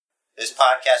This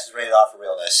podcast is rated off for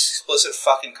realness. Explicit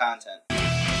fucking content.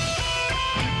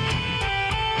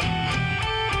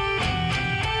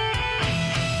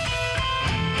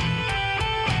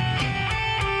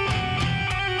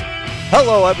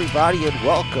 Hello, everybody, and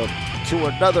welcome to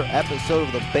another episode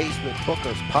of the Basement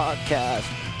Bookers Podcast.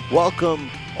 Welcome,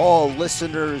 all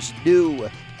listeners, new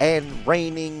and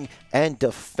reigning and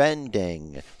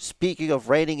defending. Speaking of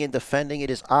reigning and defending,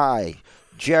 it is I,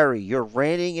 Jerry, your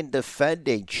reigning and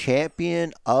defending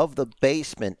champion of the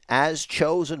basement, as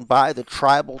chosen by the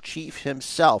tribal chief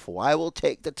himself, who I will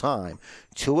take the time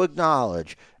to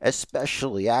acknowledge,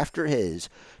 especially after his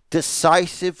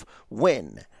decisive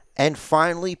win and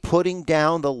finally putting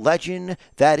down the legend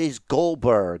that is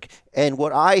Goldberg and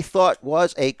what I thought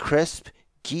was a crisp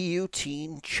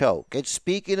guillotine choke. And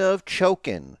speaking of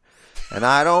choking, and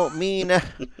I don't mean...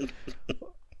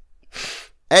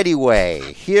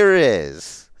 Anyway, here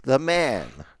is the man,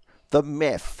 the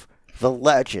myth, the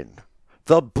legend,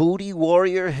 the booty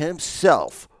warrior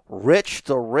himself, Rich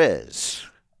the Riz.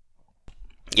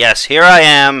 Yes, here I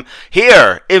am,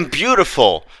 here in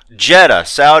beautiful Jeddah,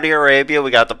 Saudi Arabia.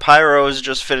 We got the pyros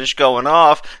just finished going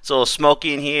off. It's a little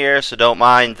smoky in here, so don't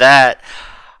mind that.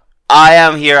 I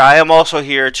am here. I am also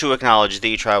here to acknowledge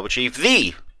the tribal chief,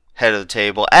 the head of the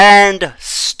table, and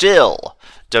still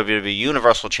WWE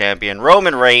Universal Champion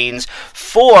Roman Reigns,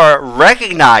 for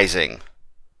recognizing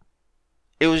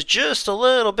it was just a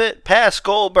little bit past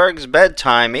Goldberg's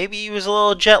bedtime. Maybe he was a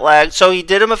little jet lagged, so he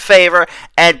did him a favor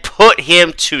and put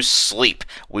him to sleep.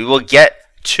 We will get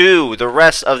to the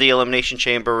rest of the Elimination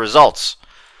Chamber results.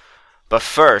 But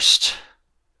first,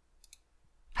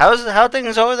 how are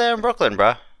things over there in Brooklyn,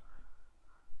 bro?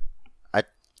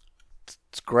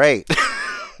 It's great.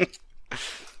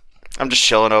 I'm just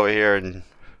chilling over here in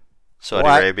Saudi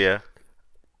Arabia.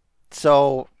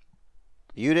 So,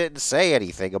 you didn't say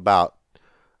anything about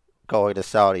going to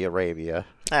Saudi Arabia.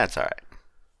 That's all right.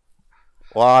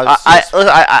 Well,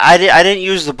 I didn't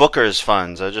use the Booker's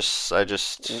funds. I just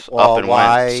up and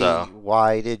went. So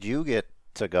why did you get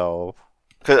to go?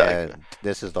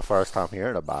 This is the first time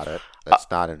hearing about it.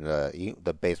 It's not in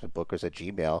the Basement Bookers at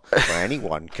Gmail, where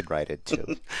anyone could write it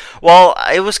to. Well,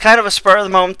 it was kind of a spur of the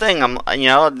moment thing.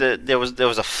 There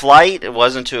was a flight. It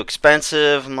wasn't too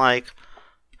expensive. I'm like,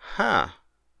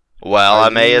 well, I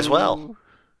may as well.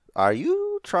 Are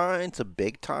you trying to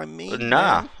big time me?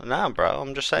 Nah, bro.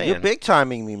 I'm just saying. You're big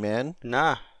timing me, man.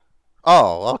 Nah.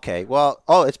 Oh, okay. Well,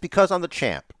 it's because I'm the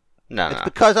champ. It's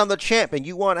because I'm the champ and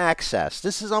you want access.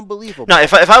 This is unbelievable. No,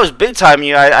 if I was big time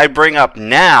you, I'd bring up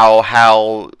now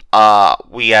how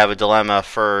we have a dilemma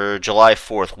for July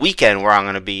 4th weekend where I'm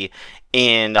going to be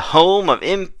in the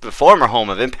former home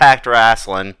of Impact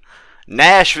Wrestling,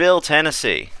 Nashville,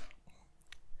 Tennessee.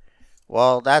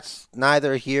 Well, that's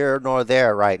neither here nor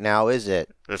there right now, is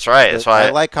it? That's right. That's why I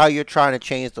like how you're trying to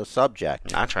change the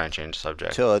subject. I'm not trying to change the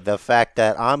subject. To the fact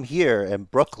that I'm here in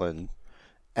Brooklyn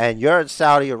and you're in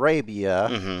Saudi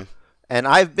Arabia, and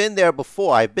I've been there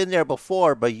before.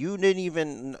 But you didn't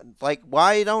even,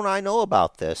 why don't I know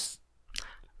about this?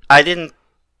 I didn't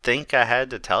think I had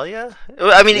to tell you.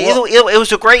 I mean, it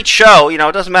was a great show. It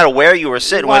doesn't matter where you were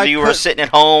sitting, whether you were sitting at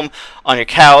home on your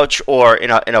couch or in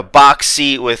a box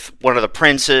seat with one of the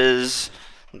princes.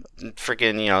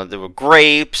 Freaking, there were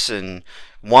grapes and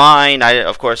wine. I,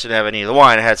 of course, didn't have any of the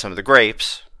wine. I had some of the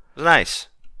grapes. It was nice.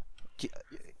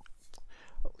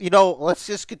 Let's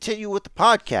just continue with the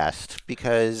podcast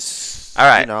because, all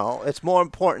right. It's more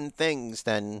important things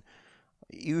than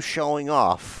you showing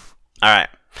off. All right.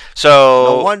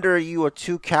 So no wonder you were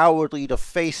too cowardly to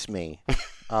face me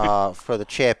for the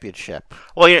championship.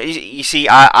 Well, you see,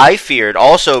 I feared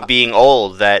also being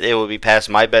old that it would be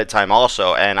past my bedtime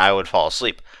also, and I would fall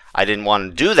asleep. I didn't want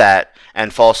to do that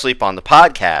and fall asleep on the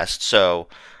podcast, so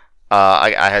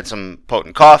I had some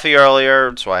potent coffee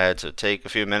earlier, so I had to take a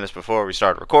few minutes before we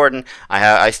started recording.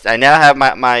 I now have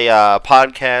my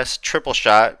podcast triple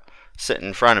shot sitting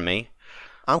in front of me.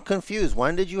 I'm confused.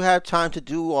 When did you have time to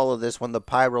do all of this when the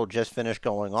pyro just finished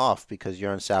going off because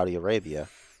you're in Saudi Arabia?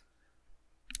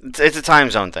 It's a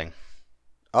time zone thing.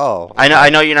 Oh. Okay. I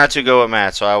know you're not too good with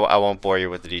math, so I won't bore you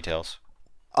with the details.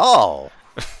 Oh.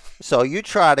 So you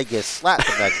try to get slapped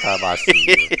the next time I see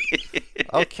you.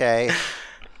 Okay.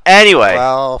 Anyway.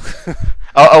 Well.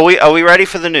 Are we ready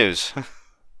for the news?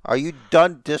 Are you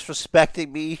done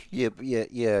disrespecting me, you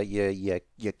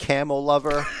camel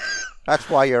lover? That's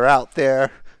why you're out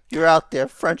there. You're out there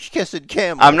French kissing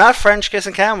camels. I'm not French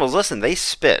kissing camels. Listen, they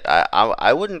spit.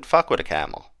 I wouldn't fuck with a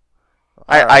camel.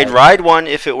 I'd ride one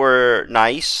if it were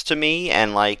nice to me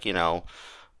and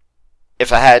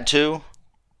if I had to.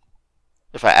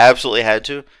 if I absolutely had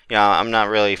to. I'm not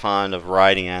really fond of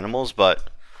riding animals, but,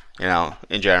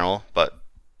 in general, but,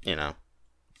 whatever.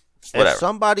 If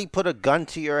somebody put a gun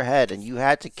to your head and you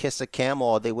had to kiss a camel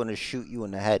or they were going to shoot you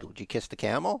in the head, would you kiss the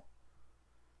camel?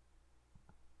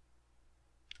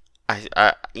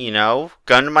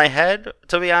 Gun to my head,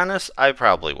 to be honest, I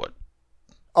probably would.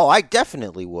 Oh, I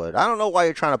definitely would. I don't know why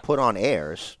you're trying to put on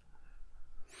airs.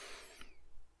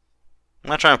 I'm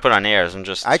not trying to put on airs.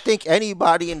 I think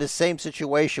anybody in the same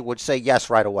situation would say yes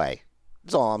right away.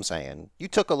 That's all I'm saying. You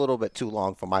took a little bit too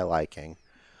long for my liking.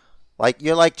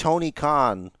 You're like Tony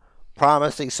Khan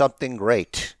promising something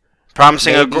great.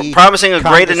 Promising a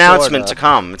great announcement to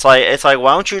come. It's like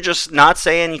why don't you just not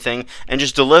say anything and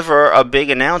just deliver a big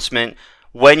announcement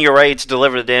when you're ready to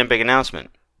deliver the damn big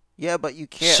announcement? Yeah, but you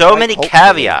can't. So many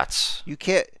caveats. You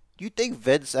can't. You think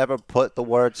Vince ever put the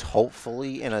words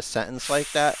 "hopefully" in a sentence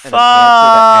like that and an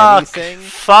answer to anything?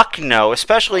 Fuck no,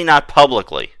 especially not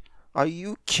publicly. Are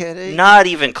you kidding? Not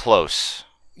even close.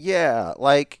 Yeah,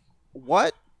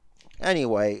 what?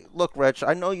 Anyway, look, Rich,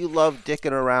 I know you love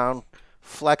dicking around,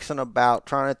 flexing about,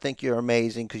 trying to think you're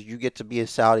amazing because you get to be in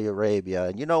Saudi Arabia.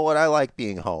 And you know what? I like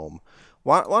being home.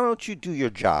 Why don't you do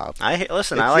your job? I like being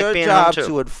home too. It's your job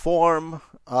to inform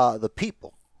the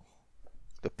people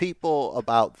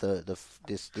about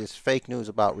this fake news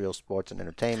about real sports and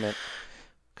entertainment.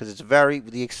 Because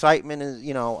the excitement is,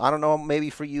 I don't know, maybe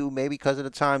for you, maybe because of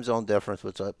the time zone difference,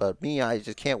 but me, I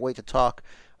just can't wait to talk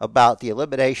about the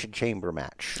Elimination Chamber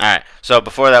match. All right, so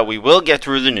before that, we will get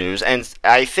through the news, and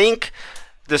I think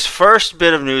this first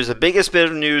bit of news, the biggest bit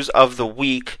of news of the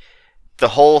week, the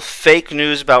whole fake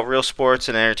news about real sports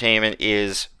and entertainment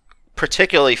is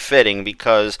particularly fitting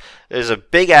because there's a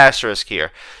big asterisk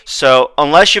here. So,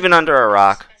 unless you've been under a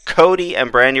rock, Cody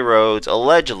and Brandy Rhodes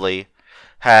allegedly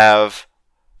have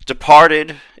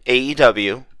departed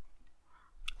AEW.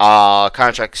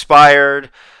 Contract expired.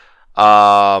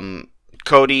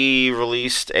 Cody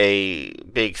released a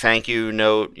big thank you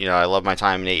note. I love my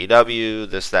time in AEW,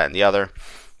 this, that, and the other.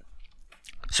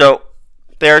 So,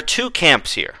 there are two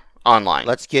camps here online.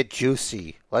 Let's get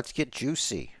juicy. All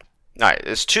right,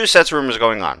 there's two sets of rumors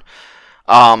going on.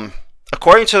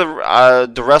 According to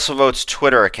the WrestleVote's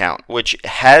Twitter account, which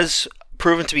has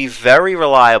proven to be very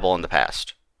reliable in the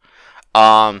past,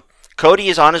 Cody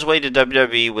is on his way to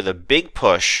WWE with a big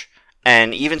push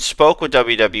and even spoke with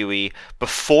WWE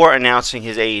before announcing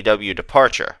his AEW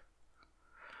departure.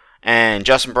 And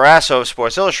Justin Barrasso of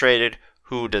Sports Illustrated,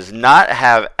 who does not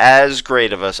have as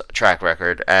great of a track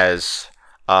record as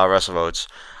WrestleVote's,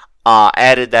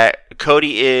 added that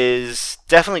Cody is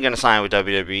definitely going to sign with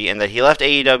WWE and that he left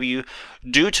AEW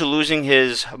due to losing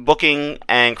his booking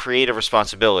and creative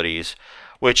responsibilities,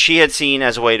 which he had seen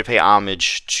as a way to pay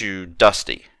homage to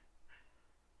Dusty.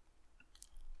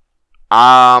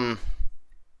 I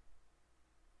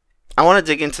want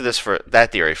to dig into that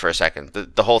theory for a second.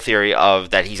 The whole theory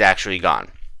of that he's actually gone.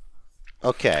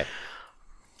 Okay.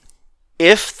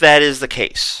 If that is the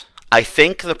case, I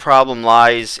think the problem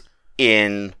lies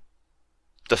in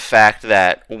the fact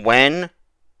that when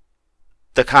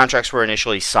the contracts were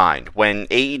initially signed, when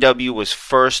AEW was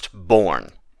first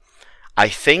born, I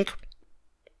think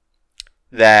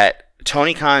that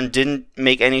Tony Khan didn't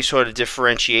make any sort of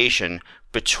differentiation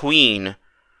between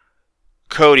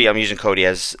Cody. I'm using Cody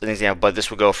as an example, but this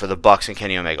would go for the Bucks and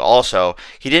Kenny Omega also.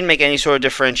 He didn't make any sort of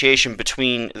differentiation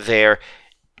between their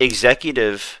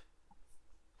executive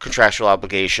contractual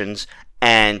obligations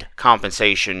and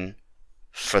compensation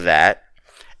for that,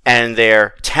 and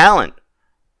their talent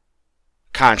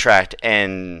contract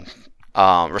and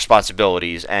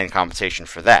responsibilities and compensation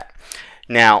for that.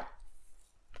 Now,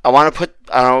 I want to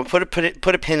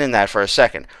put a pin in that for a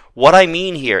second. What I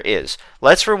mean here is,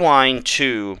 let's rewind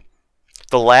to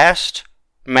the last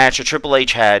match that Triple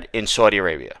H had in Saudi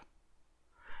Arabia.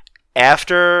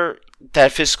 After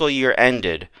that fiscal year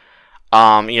ended,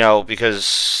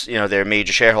 because they're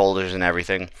major shareholders and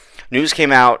everything, news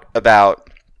came out about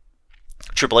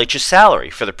Triple H's salary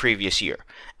for the previous year.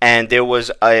 And there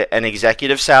was an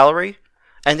executive salary,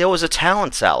 and there was a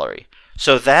talent salary.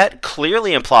 So that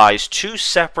clearly implies two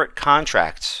separate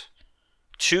contracts,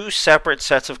 two separate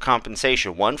sets of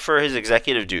compensation, one for his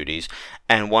executive duties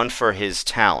and one for his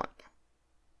talent.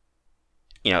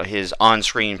 His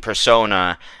on-screen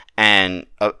persona and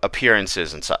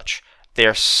appearances and such.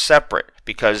 They're separate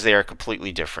because they are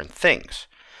completely different things.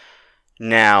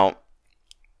 Now,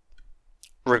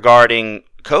 regarding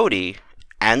Cody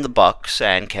and the Bucks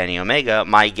and Kenny Omega,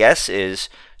 my guess is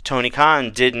Tony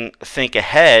Khan didn't think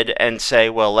ahead and say,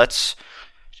 well, let's,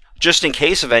 just in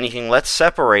case of anything, let's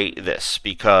separate this,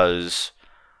 because,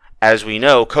 as we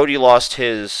know, Cody lost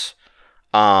his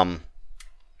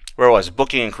where it was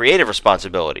booking and creative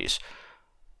responsibilities.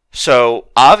 So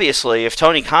obviously, if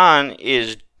Tony Khan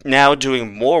is now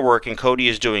doing more work and Cody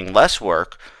is doing less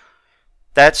work,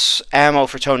 that's ammo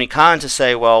for Tony Khan to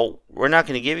say, well, we're not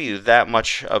going to give you that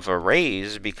much of a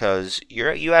raise because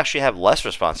you actually have less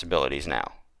responsibilities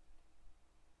now.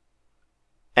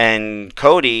 And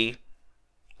Cody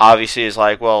obviously is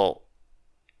like, well,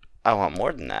 I want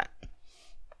more than that.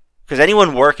 Because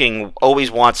anyone working always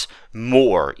wants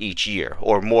more each year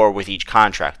or more with each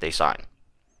contract they sign.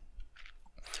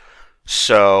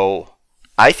 So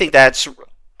I think that's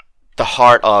the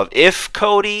heart of, if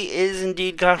Cody is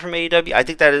indeed gone from AEW, I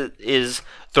think that is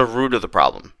the root of the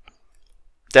problem.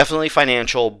 Definitely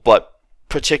financial, but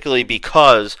particularly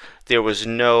because there was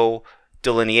no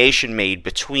delineation made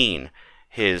between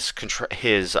his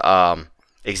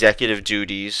executive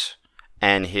duties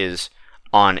and his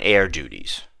on-air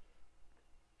duties.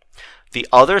 The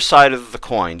other side of the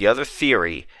coin, the other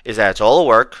theory, is that it's all a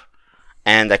work,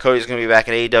 and that Cody's going to be back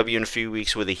at AEW in a few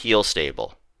weeks with a heel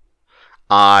stable.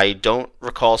 I don't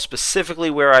recall specifically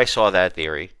where I saw that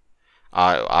theory.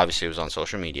 Obviously, it was on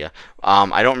social media.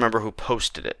 I don't remember who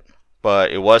posted it, but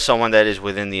it was someone that is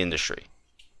within the industry.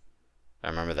 I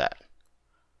remember that.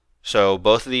 So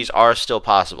both of these are still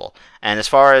possible. And as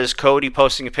far as Cody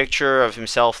posting a picture of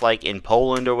himself like in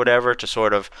Poland or whatever to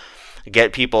sort of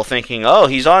get people thinking, oh,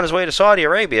 he's on his way to Saudi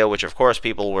Arabia, which of course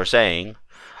people were saying.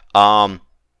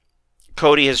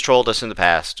 Cody has trolled us in the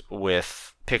past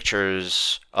with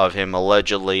pictures of him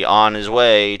allegedly on his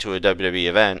way to a WWE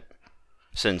event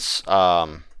since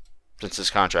his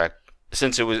contract,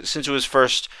 since it was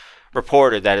first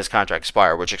reported that his contract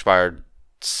expired, which expired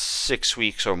 6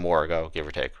 weeks or more ago, give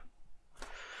or take.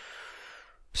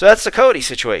 So that's the Cody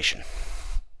situation.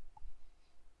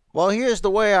 Well, here's the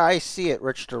way I see it,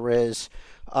 Rich DeRiz.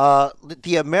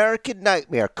 The American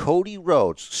Nightmare, Cody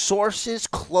Rhodes, sources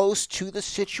close to the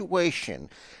situation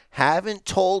haven't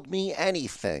told me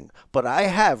anything, but I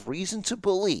have reason to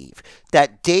believe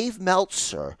that Dave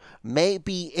Meltzer may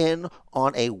be in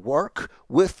on a work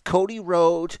with Cody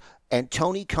Rhodes and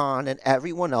Tony Khan and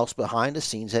everyone else behind the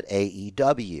scenes at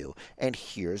AEW. And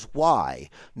here's why.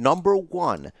 Number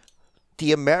one,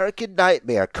 the American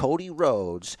Nightmare, Cody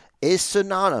Rhodes, is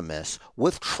synonymous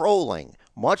with trolling,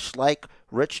 much like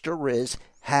Rich DeRiz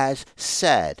has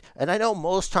said. And I know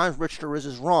most times Rich DeRiz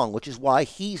is wrong, which is why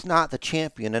he's not the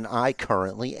champion and I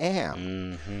currently am.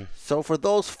 Mm-hmm. So for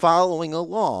those following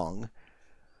along,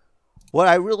 what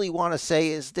I really want to say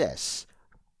is this.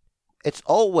 It's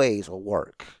always a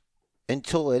work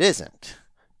until it isn't.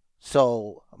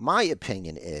 So my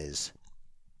opinion is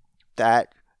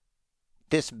that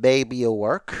this may be a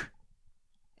work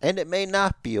and it may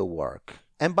not be a work.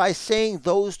 And by saying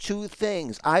those two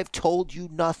things, I've told you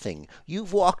nothing.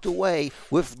 You've walked away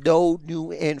with no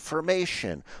new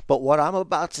information. But what I'm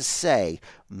about to say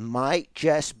might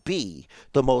just be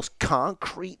the most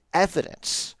concrete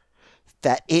evidence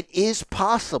that it is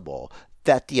possible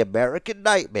that the American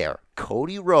Nightmare,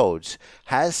 Cody Rhodes,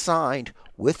 has signed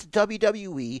with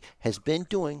WWE, has been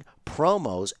doing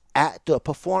promos at the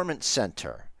Performance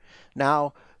Center.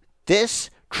 Now, this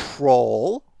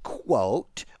troll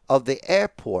quote of the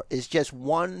airport is just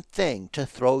one thing to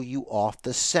throw you off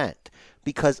the scent,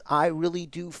 because I really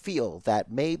do feel that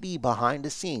maybe behind the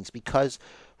scenes, because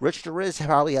Rich DeRiz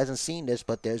probably hasn't seen this,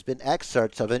 but there's been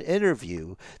excerpts of an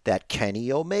interview that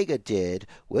Kenny Omega did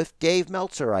with Dave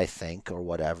Meltzer, I think, or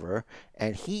whatever,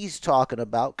 and he's talking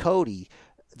about Cody,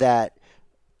 that,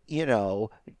 you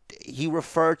know, he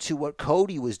referred to what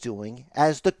Cody was doing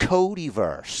as the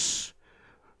Codyverse.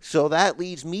 So that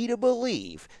leads me to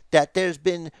believe that there has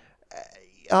been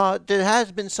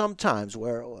some times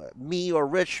where me or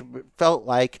Rich felt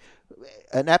like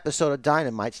an episode of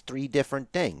Dynamite's three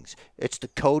different things. It's the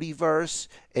Codyverse,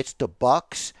 it's the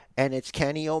Bucks, and it's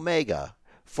Kenny Omega.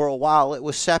 For a while it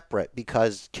was separate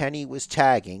because Kenny was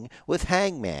tagging with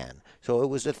Hangman. So it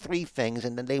was the three things,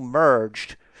 and then they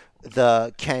merged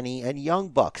the Kenny and Young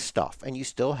Bucks stuff, and you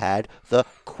still had the,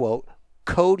 quote,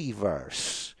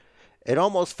 Codyverse. It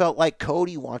almost felt like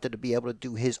Cody wanted to be able to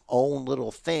do his own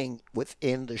little thing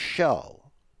within the show.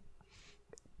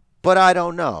 But I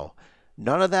don't know.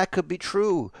 None of that could be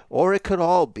true, or it could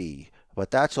all be. But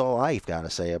that's all I've got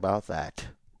to say about that.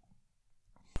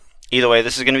 Either way,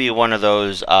 this is going to be one of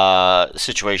those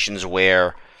situations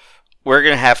where we're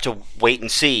going to have to wait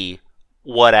and see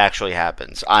what actually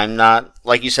happens. I'm not,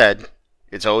 like you said,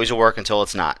 it's always a work until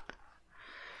it's not.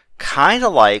 Kind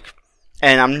of like...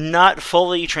 And I'm not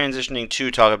fully transitioning to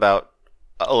talk about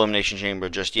Elimination Chamber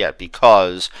just yet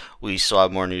because we still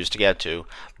have more news to get to.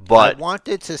 But I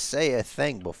wanted to say a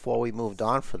thing before we moved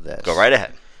on for this. Go right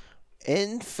ahead.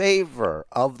 in favor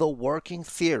of the working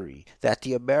theory that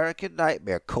the American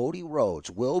Nightmare, Cody Rhodes,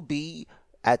 will be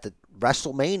at the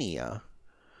WrestleMania,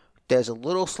 there's a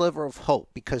little sliver of hope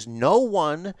because no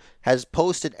one has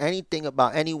posted anything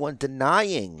about anyone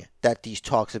denying that these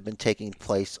talks have been taking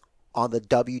place on the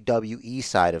WWE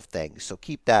side of things. So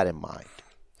keep that in mind.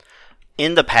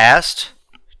 In the past,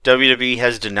 WWE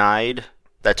has denied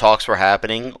that talks were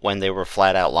happening when they were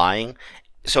flat out lying.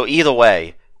 So either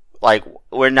way, like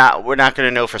we're not going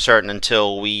to know for certain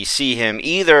until we see him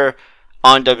either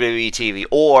on WWE TV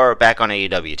or back on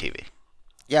AEW TV.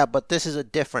 Yeah, but this is a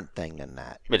different thing than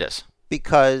that. It is.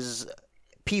 Because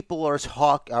people are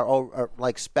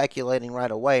like speculating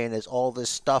right away, and there's all this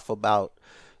stuff about,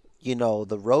 the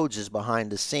Rhodeses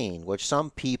behind the scene, which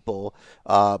some people,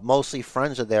 mostly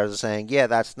friends of theirs, are saying, yeah,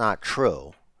 that's not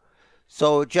true.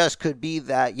 So it just could be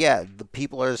that, yeah, the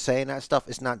people are saying that stuff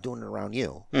is not doing it around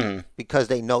you because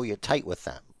they know you're tight with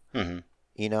them.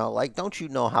 Mm-hmm. Don't you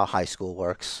know how high school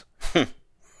works?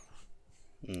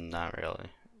 Not really.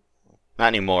 Not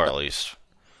anymore, at least.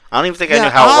 I don't even think I knew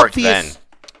how it worked then.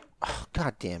 Oh,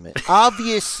 God damn it.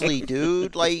 Obviously,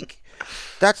 dude.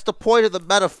 That's the point of the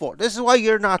metaphor. This is why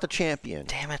you're not the champion.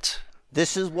 Damn it.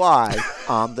 This is why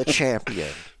I'm the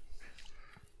champion.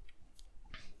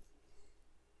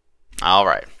 All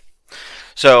right.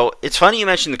 So, it's funny you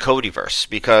mentioned the Codyverse,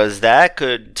 because that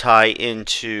could tie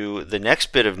into the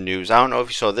next bit of news. I don't know if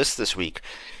you saw this week.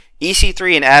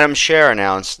 EC3 and Adam Scherr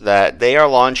announced that they are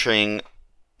launching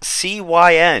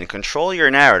CYN, Control Your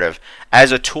Narrative,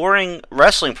 as a touring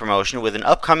wrestling promotion with an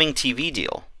upcoming TV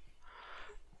deal.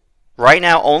 Right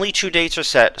now, only 2 dates are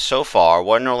set so far,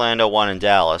 one in Orlando, one in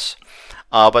Dallas.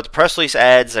 But the press release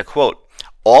adds a quote,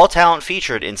 all talent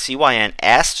featured in CYN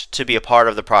asked to be a part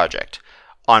of the project.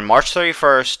 On March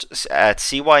 31st at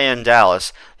CYN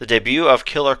Dallas, the debut of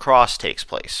Killer Kross takes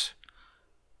place.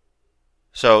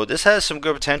 So this has some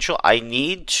good potential. I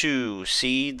need to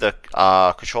see the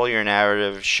Control Your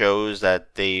Narrative shows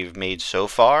that they've made so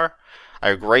far. I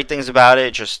heard great things about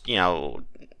it. Just,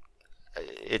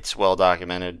 it's well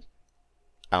documented.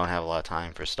 I don't have a lot of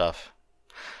time for stuff.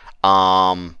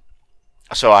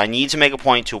 So I need to make a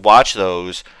point to watch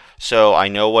those so I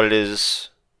know what it is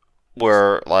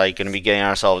we're going to be getting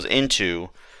ourselves into.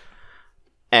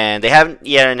 And they haven't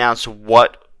yet announced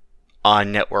what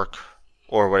network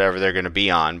or whatever they're going to be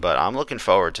on, but I'm looking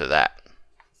forward to that.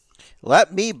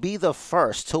 Let me be the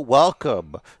first to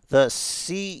welcome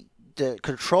the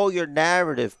Control Your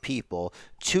Narrative people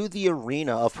to the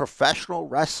arena of professional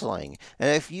wrestling. And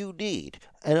if you need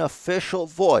an official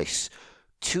voice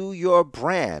to your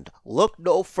brand, look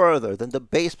no further than the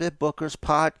Basement Bookers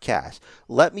podcast.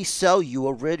 Let me sell you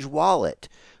a Ridge wallet.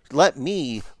 Let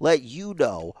me let you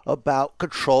know about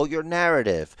Control Your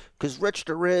Narrative. Because Rich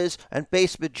Deriz and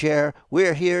Basement Chair,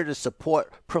 we're here to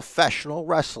support professional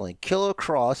wrestling. Killer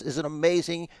Kross is an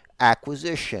amazing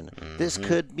acquisition. Mm-hmm. This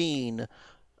could mean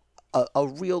a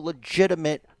real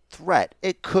legitimate threat.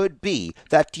 It could be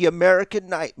that the American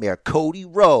Nightmare, Cody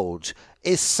Rhodes,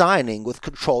 is signing with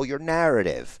Control Your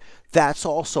Narrative. That's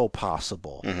also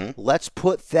possible. Mm-hmm. Let's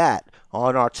put that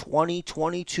on our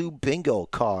 2022 bingo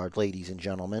card, ladies and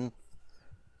gentlemen.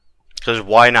 Because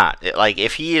why not?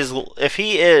 If he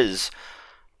is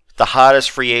the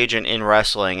hottest free agent in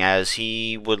wrestling, as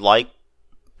he would like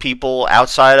people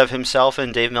outside of himself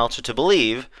and Dave Meltzer to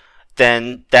believe,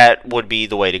 then that would be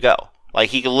the way to go.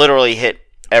 He could literally hit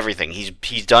everything.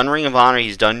 He's done Ring of Honor,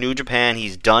 he's done New Japan,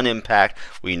 he's done Impact.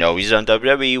 We know he's done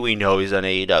WWE, we know he's done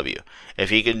AEW. If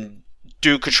he can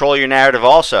do Control Your Narrative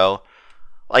also,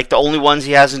 the only ones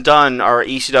he hasn't done are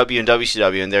ECW and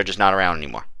WCW, and they're just not around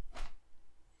anymore.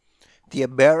 The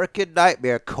American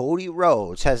Nightmare, Cody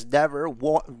Rhodes, has never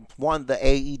won the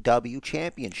AEW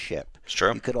championship. It's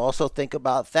true. You could also think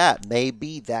about that.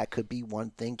 Maybe that could be one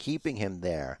thing keeping him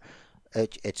there.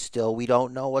 It's still, we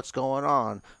don't know what's going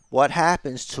on. What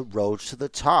happens to Rhodes to the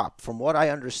Top? From what I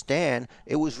understand,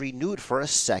 it was renewed for a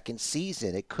second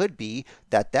season. It could be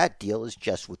that deal is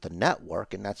just with the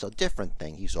network, and that's a different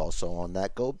thing. He's also on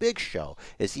that Go Big show.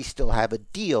 Does he still have a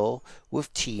deal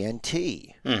with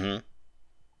TNT? Mm-hmm.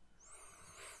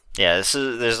 Yeah,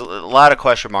 there's a lot of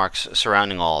question marks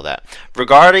surrounding all of that.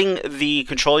 Regarding the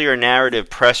Control Your Narrative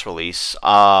press release,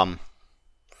 I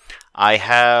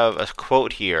have a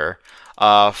quote here.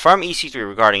 From EC3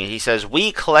 regarding it, he says,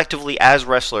 "We collectively as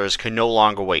wrestlers can no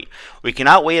longer wait. We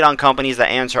cannot wait on companies that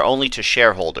answer only to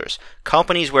shareholders.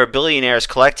 Companies where billionaires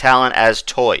collect talent as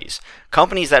toys.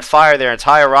 Companies that fire their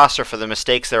entire roster for the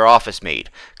mistakes their office made.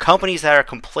 Companies that are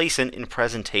complacent in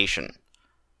presentation."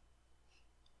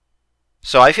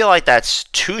 So I feel like that's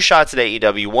 2 shots at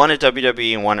AEW, 1 at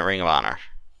WWE, and 1 at Ring of Honor.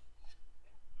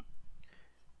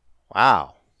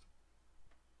 Wow.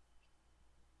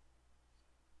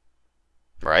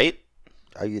 Right?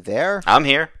 Are you there? I'm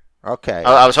here. Okay.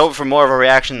 I was hoping for more of a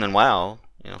reaction than wow.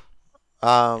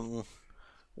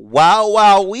 Wow,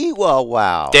 wow, wee, wow,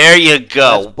 wow. There you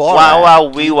go. That's Borat. Wow, wow,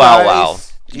 wee, wow, wow.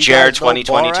 Do you Jared guys know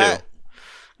 2022. Borat?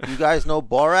 You guys know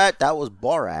Borat? That was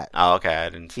Borat. Oh, okay. I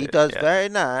didn't see He it. does Yeah. very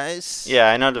nice.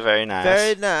 Yeah, I know the very nice.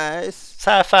 Very nice. It's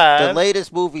high five. The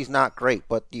latest movie's not great,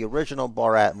 but the original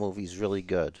Borat movie's really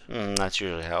good. That's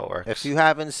usually how it works. If you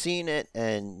haven't seen it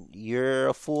and you're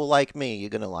a fool like me, you're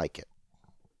going to like it.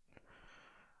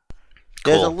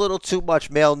 Cool. There's a little too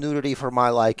much male nudity for my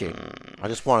liking. I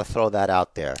just want to throw that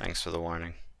out there. Thanks for the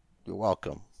warning. You're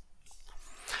welcome.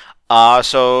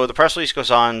 So the press release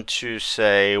goes on to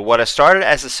say, what has started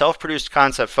as a self-produced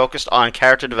concept focused on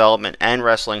character development and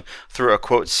wrestling through a,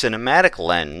 quote, cinematic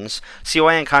lens,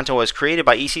 CYN content was created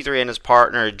by EC3 and his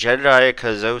partner, Jedediah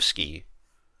Kozowski.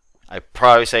 I'm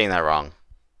probably saying that wrong.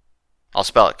 I'll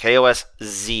spell it,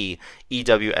 Koszewski,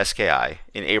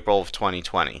 in April of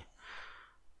 2020.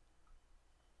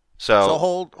 So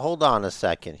hold on a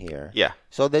second here. Yeah.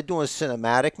 So they're doing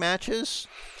cinematic matches?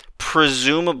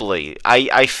 Presumably.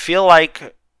 I feel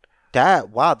like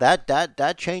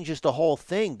that changes the whole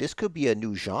thing. This could be a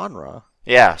new genre.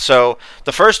 Yeah, so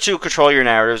the first two control your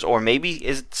narratives, or maybe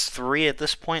it's three at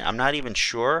this point, I'm not even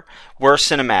sure, were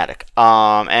cinematic.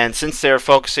 And since they're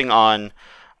focusing on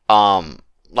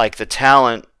like the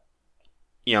talent,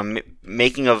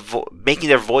 making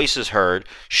their voices heard,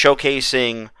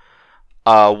 showcasing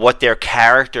what their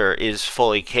character is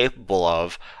fully capable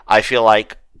of, I feel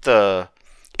like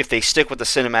if they stick with the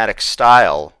cinematic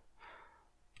style,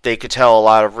 they could tell a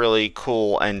lot of really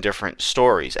cool and different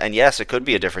stories. And yes, it could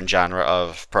be a different genre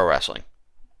of pro wrestling.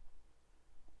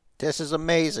 This is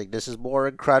amazing. This is more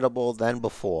incredible than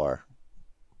before.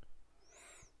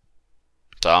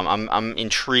 So I'm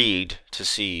intrigued to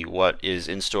see what is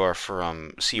in store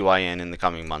from CYN in the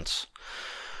coming months.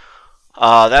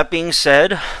 That being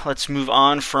said, let's move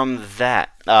on from that.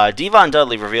 Devon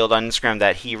Dudley revealed on Instagram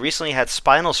that he recently had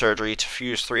spinal surgery to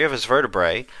fuse 3 of his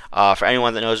vertebrae. For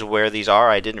anyone that knows where these are,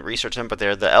 I didn't research them, but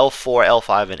they're the L4,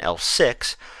 L5, and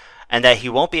L6, and that he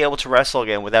won't be able to wrestle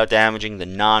again without damaging the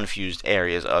non-fused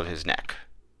areas of his neck.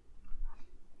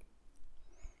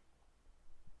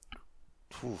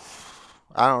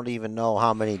 I don't even know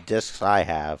how many discs I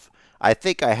have. I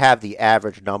think I have the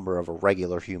average number of a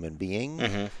regular human being.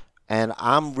 Mm-hmm. And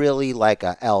I'm really like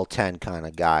a L10 kind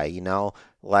of guy,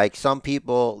 Like some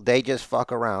people, they just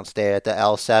fuck around, stay at the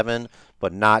L7,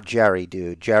 but not Jerry,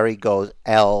 dude. Jerry goes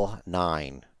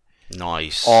L9.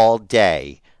 Nice. All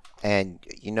day. And,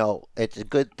 it's a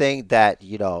good thing that,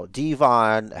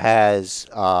 Devon has,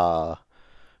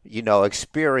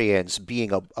 experience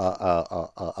being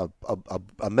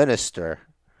a minister.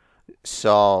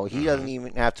 So he doesn't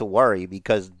even have to worry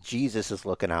because Jesus is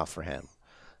looking out for him.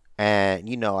 And,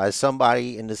 as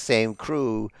somebody in the same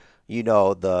crew,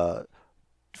 the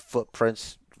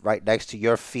footprints right next to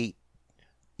your feet,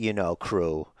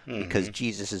 crew, because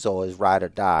Jesus is always ride or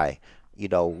die,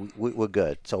 we're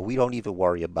good. So we don't even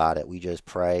worry about it. We just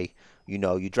pray.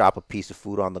 You drop a piece of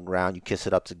food on the ground, you kiss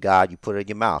it up to God, you put it in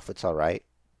your mouth. It's all right.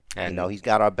 And, he's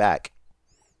got our back.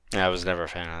 I was never a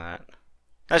fan of that.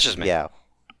 That's just me.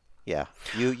 Yeah,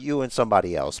 you and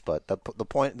somebody else, but the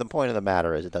point of the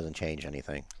matter is it doesn't change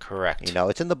anything. Correct.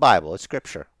 It's in the Bible. It's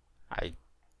scripture. I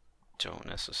don't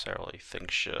necessarily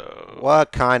think so.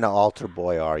 What kind of altar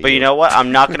boy are you? But you know what?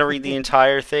 I'm not going to read the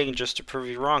entire thing just to prove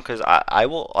you wrong, because I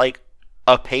will, like,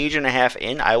 a page and a half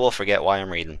in, I will forget why I'm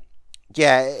reading.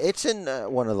 Yeah, it's in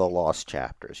one of the lost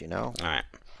chapters, All right.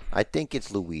 I think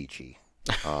it's Luigi.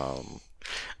 I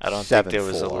don't think there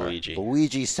was a Luigi.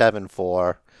 Luigi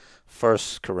 7:4. 1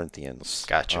 Corinthians.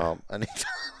 Gotcha.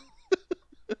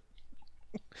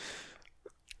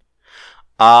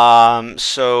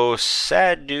 So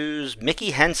sad news.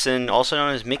 Mickey Henson, also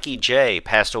known as Mickey J,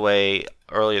 passed away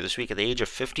earlier this week at the age of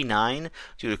 59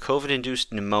 due to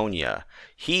COVID-induced pneumonia.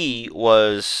 He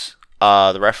was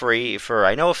the referee for,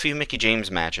 I know, a few Mickey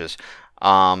James matches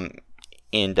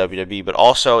in WWE, but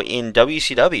also in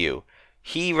WCW.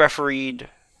 He refereed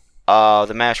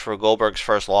the match for Goldberg's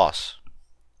first loss.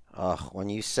 When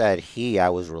you said he, I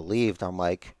was relieved. I'm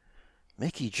like,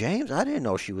 Mickey James? I didn't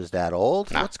know she was that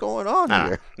old. No. What's going on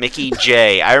here? Mickey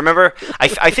J. I remember,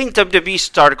 I think WWE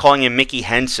started calling him Mickey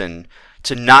Henson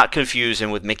to not confuse him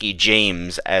with Mickey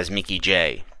James as Mickey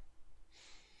J.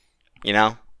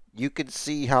 You could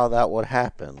see how that would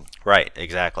happen. Right,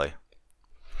 exactly.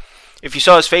 If you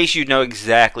saw his face, you'd know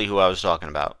exactly who I was talking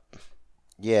about.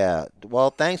 Yeah,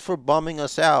 well, thanks for bumming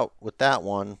us out with that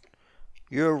one.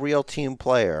 You're a real team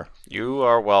player. You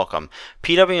are welcome.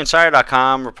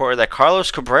 PWInsider.com reported that Carlos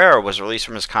Cabrera was released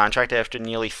from his contract after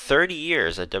nearly 30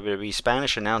 years at WWE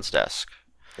Spanish announce desk.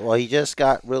 Well, he just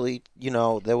got really,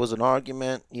 there was an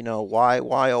argument,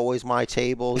 why always my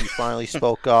table? He finally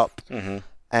spoke up. Mm-hmm.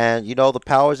 And, the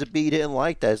powers that be didn't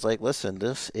like that. It's like, listen,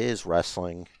 this is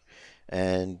wrestling.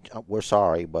 And we're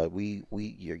sorry, but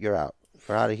you're out.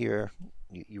 You're out of here.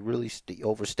 You really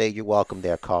overstayed your welcome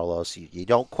there, Carlos. You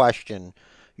don't question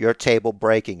your table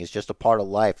breaking. It's just a part of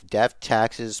life. Death,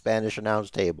 taxes, Spanish announce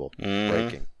table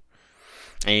breaking.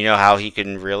 And you know how he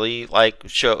can really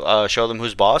show them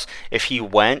who's boss? If he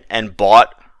went and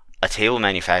bought a table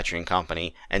manufacturing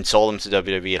company and sold them to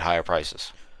WWE at higher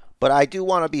prices. But I do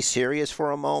want to be serious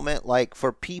for a moment. Like,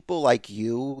 for people like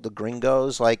you, the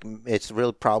gringos, it's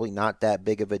really probably not that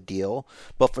big of a deal.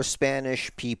 But for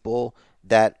Spanish people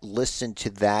that listen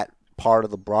to that part of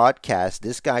the broadcast,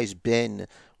 this guy's been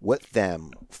with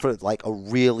them for a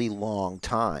really long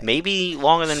time. Maybe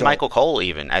longer than Michael Cole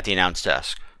even at the announce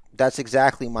desk. That's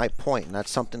exactly my point, and that's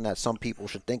something that some people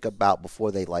should think about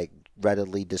before they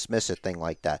readily dismiss a thing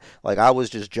like that. I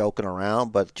was just joking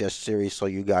around, but just serious so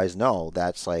you guys know,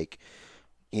 that's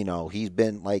he's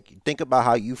been think about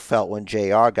how you felt when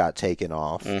JR got taken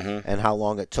off and how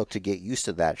long it took to get used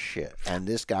to that shit. And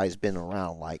this guy's been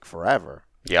around forever.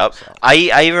 Yep. So.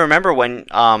 I even remember when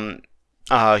Hugo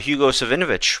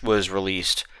Savinovich was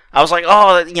released. I was like,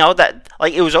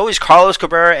 it was always Carlos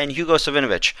Cabrera and Hugo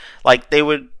Savinovich. They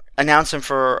would announce him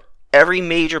for every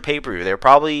major pay-per-view. They were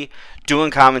probably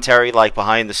doing commentary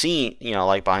behind the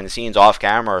scenes off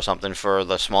camera or something for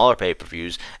the smaller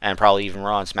pay-per-views, and probably even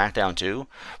Raw and SmackDown too.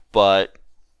 But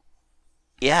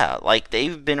yeah,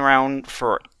 they've been around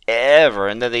forever,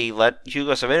 and then they let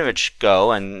Hugo Savinovich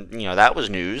go, and that was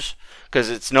news because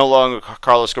it's no longer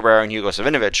Carlos Cabrera and Hugo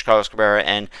Savinovich. Carlos Cabrera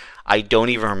and I don't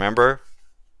even remember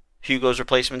Hugo's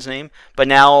replacement's name, but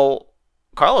now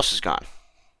Carlos is gone.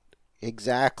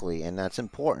 Exactly, and that's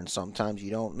important. Sometimes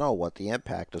you don't know what the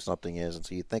impact of something is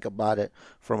until you think about it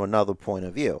from another point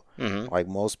of view. Mm-hmm. Like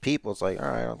most people, it's all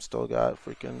right, I'm still got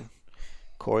freaking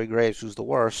Corey Graves, who's the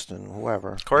worst, and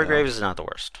whoever. Corey Graves is not the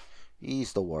worst.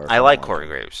 He's the worst. I like Corey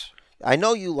Graves. I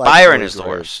know you like Byron Corey is the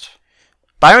Graves. worst.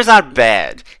 Byron's not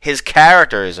bad. His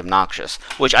character is obnoxious,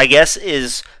 which I guess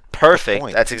is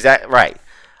perfect. That's exactly right.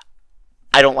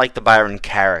 I don't like the Byron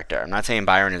character. I'm not saying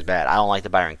Byron is bad. I don't like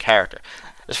the Byron character.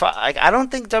 I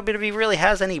don't think WWE really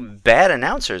has any bad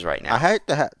announcers right now. I hate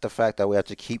the fact that we have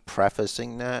to keep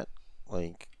prefacing that.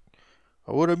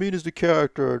 What I mean is the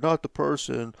character, not the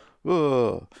person.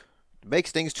 Ugh. It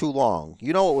makes things too long.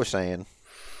 You know what we're saying.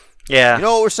 Yeah. You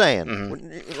know what we're saying.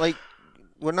 Mm-hmm.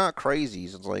 We're not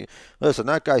crazies. It's listen,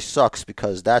 that guy sucks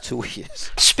because that's who he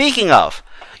is. Speaking of,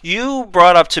 you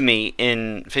brought up to me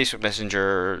in Facebook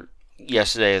Messenger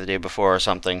yesterday or the day before or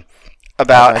something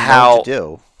about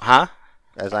how...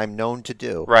 As I'm known to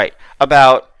do. Right.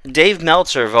 About Dave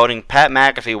Meltzer voting Pat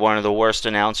McAfee one of the worst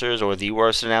announcers or the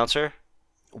worst announcer.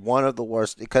 One of the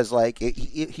worst because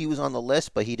he was on the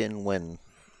list, but he didn't win.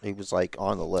 He was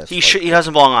on the list. He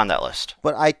doesn't belong on that list.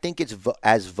 But I think it's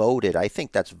as voted. I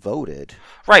think that's voted.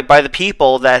 Right, by the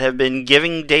people that have been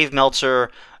giving Dave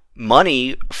Meltzer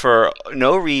money for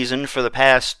no reason for the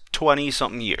past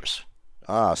 20-something years.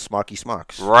 Smarky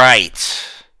Smarks. Right.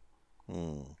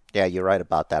 Yeah, you're right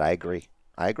about that. I agree.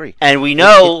 And we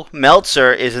know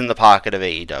Meltzer is in the pocket of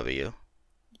AEW.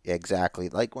 Exactly.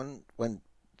 When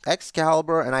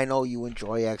Excalibur, and I know you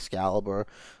enjoy Excalibur,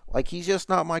 he's just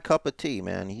not my cup of tea,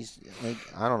 man. He's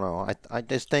I don't know. I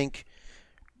just think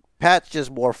Pat's just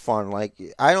more fun.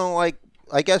 I don't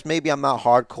I guess maybe I'm not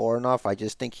hardcore enough. I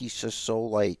just think he's just so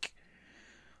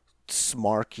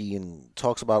smarky and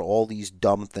talks about all these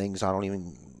dumb things.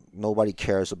 Nobody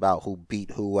cares about who beat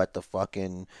who at the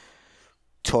fucking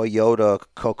Toyota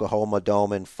Yokohama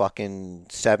Dome in fucking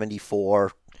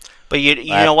 74. But you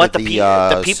know what?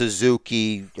 The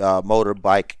Suzuki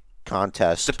motorbike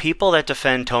contest. The people that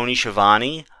defend Tony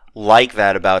Schiavone like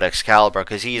that about Excalibur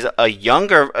because he's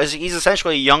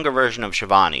essentially a younger version of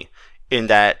Schiavone in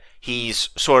that he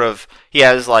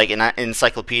has an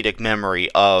encyclopedic memory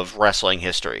of wrestling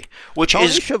history, which Tony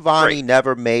is Schiavone great.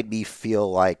 never made me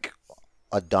feel like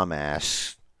a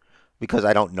dumbass because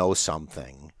I don't know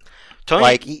something.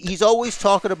 He's always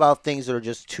talking about things that are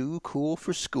just too cool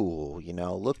for school.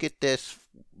 Look at this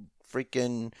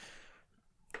freaking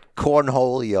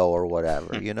cornholio or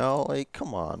whatever.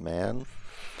 Come on, man.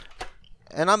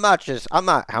 And I'm not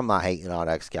hating on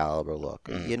Excalibur. Look,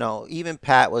 even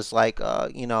Pat was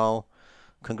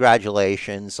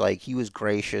congratulations. He was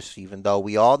gracious, even though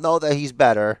we all know that he's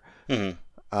better. Mm-hmm.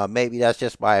 Maybe that's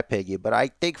just my opinion, but I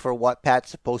think for what Pat's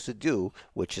supposed to do,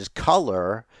 which is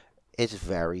color, it's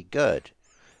very good.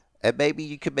 And maybe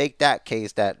you could make that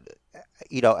case that,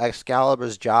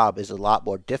 Excalibur's job is a lot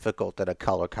more difficult than a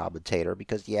color commentator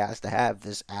because he has to have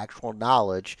this actual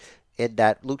knowledge in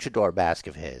that luchador mask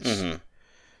of his. Mm-hmm.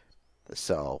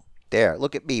 So, there,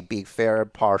 look at me being fair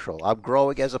and partial. I'm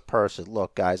growing as a person.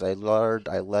 Look, guys, I learned,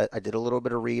 I did a little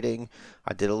bit of reading,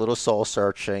 I did a little soul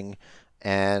searching,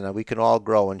 and we can all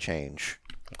grow and change.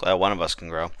 I'm glad one of us can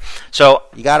grow. So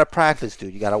you got to practice,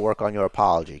 dude. You got to work on your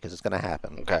apology because it's going to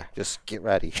happen. Okay. Just get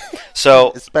ready.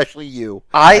 So especially you.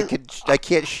 I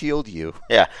can't shield you.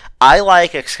 Yeah. I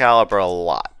like Excalibur a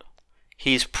lot.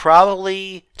 He's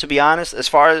probably, to be honest, as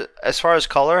far as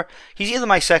color, he's either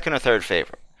my second or third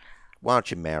favorite. Why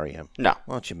don't you marry him? No.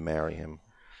 Why don't you marry him?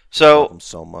 So I love him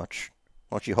so much.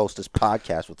 Why don't you host this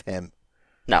podcast with him?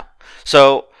 No.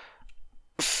 So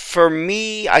for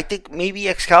me, I think maybe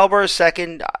Excalibur is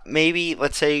second. Maybe,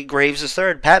 let's say, Graves is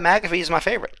third. Pat McAfee is my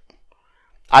favorite.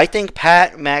 I think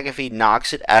Pat McAfee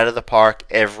knocks it out of the park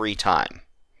every time.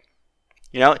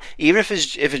 Even if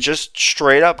it's just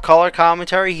straight up color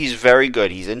commentary, he's very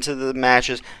good. He's into the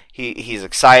matches. He's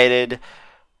excited.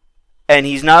 And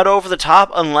he's not over the top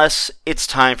unless it's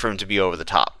time for him to be over the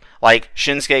top. Like,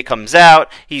 Shinsuke comes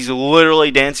out, he's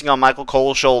literally dancing on Michael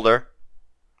Cole's shoulder,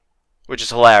 which is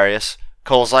hilarious.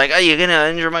 Cole's like, "Are you going to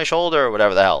injure my shoulder?" or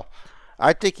whatever the hell.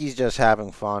 I think he's just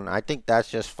having fun. I think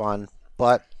that's just fun.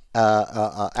 But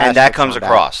and that comes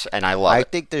across, and I love it. I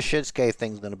think the Shinsuke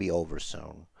thing's going to be over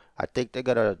soon. I think they're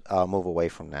going to move away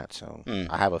from that soon.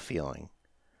 I have a feeling.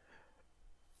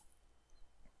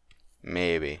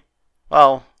 Maybe.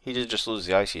 Well, he did just lose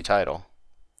the IC title.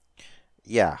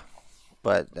 Yeah.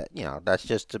 But, that's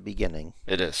just the beginning.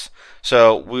 It is.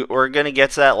 So we're going to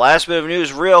get to that last bit of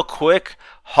news real quick.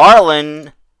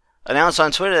 Harlan announced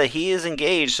on Twitter that he is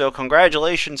engaged, so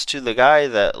congratulations to the guy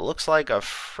that looks like a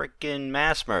freaking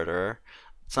mass murderer.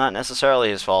 It's not necessarily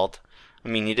his fault. I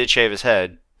mean, he did shave his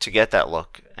head to get that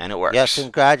look, and it works. Yes,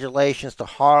 congratulations to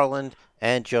Harlan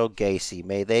and Joe Gacy.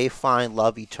 May they find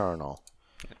love eternal.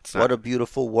 What a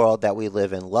beautiful world that we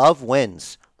live in. Love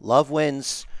wins. Love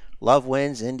wins. Love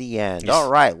wins in the end. All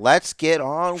right, let's get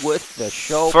on with the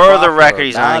show. For the record,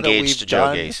 he's not engaged to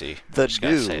Joe Gacy. The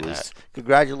news.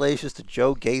 Congratulations to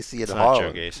Joe Gacy and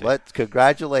Harlan.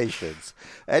 Congratulations.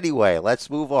 Anyway, let's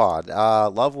move on.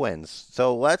 Love wins.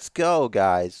 So let's go,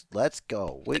 guys. Let's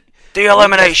go. The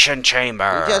Elimination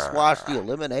Chamber. We just watched the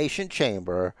Elimination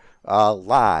Chamber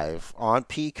live on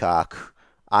Peacock.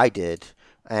 I did.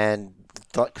 And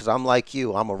because I'm like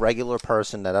you, I'm a regular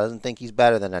person that doesn't think he's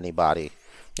better than anybody.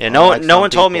 Yeah, no one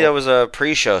told me there was a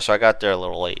pre-show, so I got there a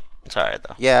little late. It's all right,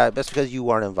 though. Yeah, that's because you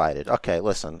weren't invited. Okay,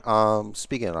 listen.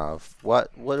 Speaking of,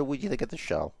 what would you think of the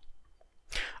show?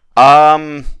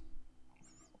 I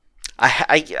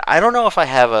don't know if I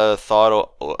have a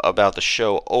thought about the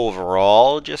show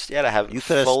overall just yet. I haven't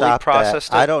fully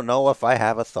processed it. I don't know if I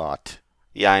have a thought.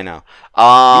 Yeah, I know.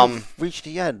 You've reached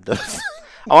the end.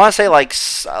 I want to say,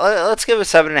 let's give it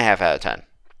 7.5 out of 10.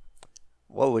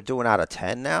 What, we're doing out of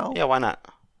 10 now? Yeah, why not?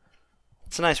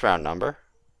 It's a nice round number.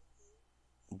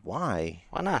 Why?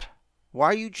 Why not? Why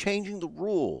are you changing the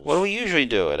rules? What do we usually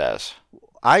do it as?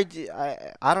 I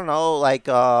don't know,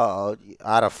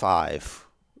 out of 5.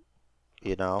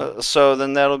 So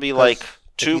then that'll be like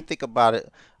 2. If you think about it,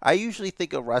 I usually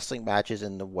think of wrestling matches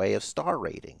in the way of star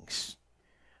ratings.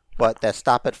 But that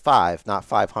stop at 5, not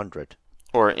 500.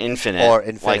 Or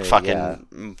infinite. Like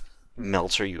fucking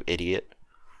Meltzer, you idiot.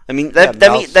 I mean,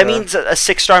 that means a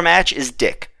 6-star match is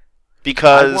dick.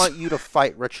 Because I want you to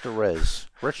fight Rich DeRiz.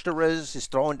 Rich DeRiz is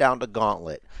throwing down the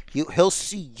gauntlet. He'll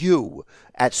see you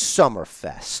at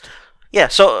Summerfest. Yeah,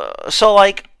 so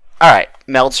all right,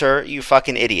 Meltzer, you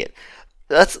fucking idiot.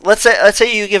 Let's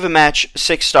say you give a match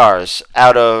 6 stars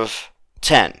out of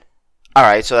 10. All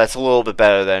right, so that's a little bit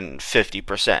better than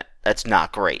 50%. That's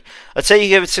not great. Let's say you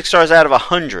give it 6 stars out of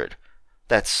 100.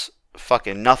 That's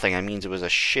fucking nothing. That means it was a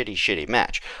shitty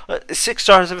match. 6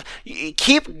 stars of...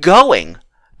 Keep going,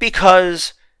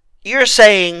 because you're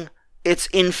saying it's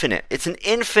infinite. It's an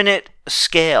infinite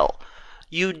scale.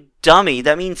 You dummy.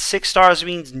 That means 6 stars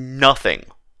means nothing.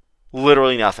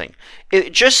 Literally nothing.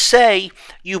 Just say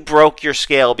you broke your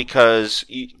scale because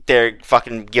they're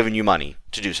fucking giving you money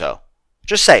to do so.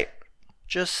 Just say it.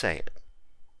 Just say it.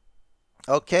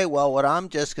 Okay, well, what I'm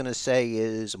just going to say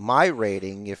is my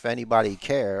rating, if anybody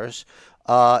cares,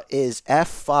 is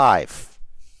F5.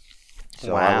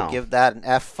 So I would give that an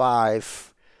F5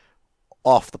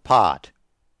 off the pod.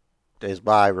 There's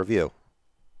my review.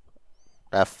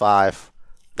 F5.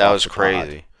 That was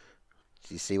crazy.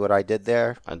 Do you see what I did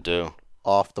there? I do.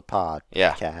 off the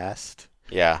podcast.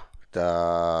 Yeah.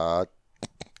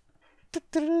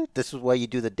 This is where you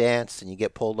do the dance and you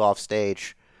get pulled off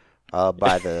stage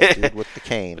by the dude with the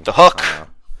cane. With the hook.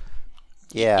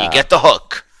 Yeah. You get the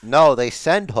hook. No, they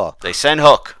send Hook. They send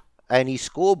Hook. And he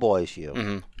schoolboys you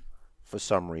Mm-hmm. for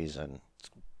some reason.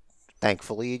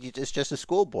 Thankfully, it's just a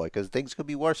schoolboy because things could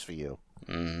be worse for you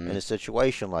in a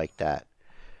situation like that.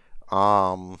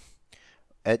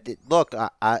 Look,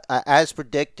 I as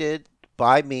predicted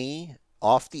by me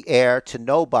off the air to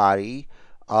nobody,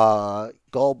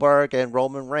 Goldberg and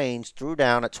Roman Reigns threw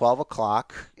down at 12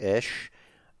 o'clock-ish,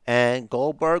 and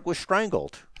Goldberg was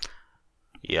strangled.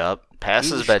 Yep. Past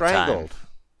He his was bedtime. strangled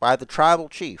by the tribal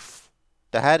chief,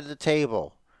 the head of the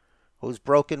table, who's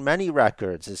broken many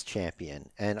records as champion,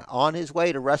 and on his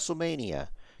way to WrestleMania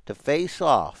to face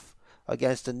off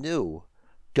against a new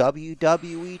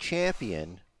WWE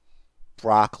champion,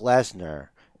 Brock Lesnar,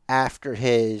 after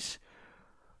his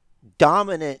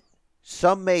dominant,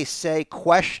 some may say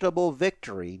questionable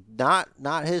victory.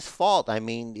 Not his fault. I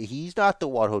mean, he's not the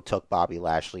one who took Bobby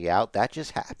Lashley out. That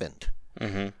just happened.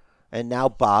 Mm-hmm. And now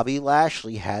Bobby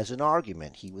Lashley has an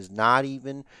argument. He was not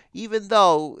even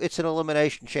though it's an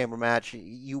Elimination Chamber match,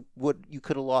 you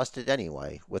could have lost it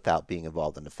anyway without being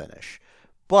involved in the finish.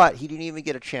 But he didn't even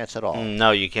get a chance at all.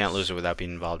 No, you can't lose it without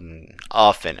being involved in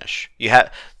a finish.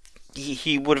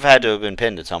 He would have had to have been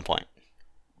pinned at some point.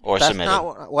 Or That's submitted.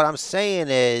 not what I'm saying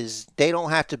is they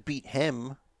don't have to beat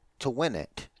him to win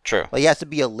it. True. Like, he has to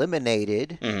be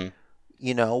eliminated,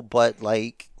 Mm-hmm. but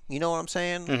you know what I'm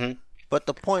saying? Mm-hmm. But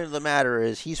the point of the matter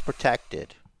is he's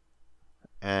protected.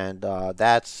 And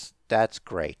that's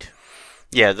great.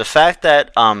 Yeah, the fact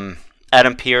that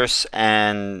Adam Pearce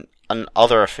and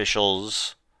other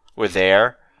officials were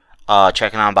there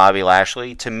checking on Bobby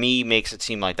Lashley, to me, makes it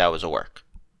seem like that was a work.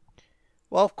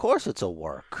 Well, of course it's a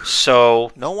work.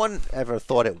 So No one ever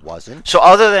thought it wasn't. So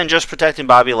other than just protecting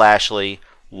Bobby Lashley,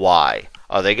 why?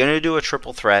 Are they going to do a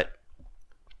triple threat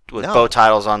with both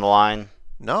titles on the line?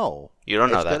 No. You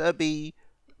don't know It's that. going to be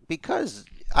because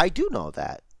I do know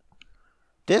that.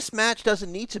 This match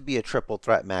doesn't need to be a triple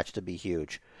threat match to be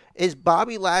huge. Is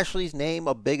Bobby Lashley's name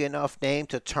a big enough name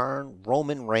to turn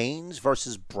Roman Reigns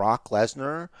versus Brock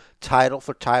Lesnar title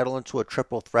for title into a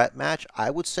triple threat match? I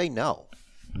would say no.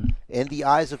 In the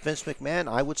eyes of Vince McMahon,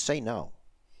 I would say no.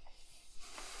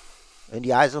 In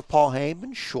the eyes of Paul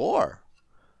Heyman, sure.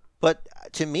 But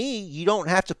to me, you don't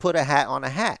have to put a hat on a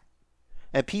hat.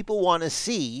 And people want to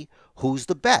see who's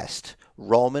the best,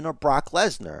 Roman or Brock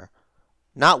Lesnar.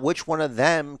 Not which one of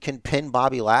them can pin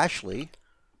Bobby Lashley.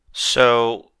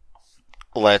 So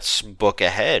let's book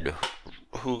ahead.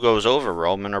 Who goes over,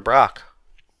 Roman or Brock?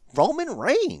 Roman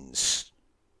Reigns.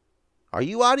 Are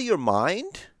you out of your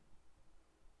mind?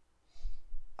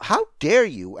 How dare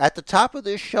you, at the top of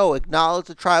this show, acknowledge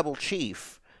the tribal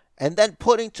chief and then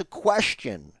put into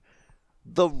question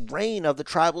the reign of the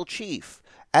tribal chief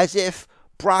as if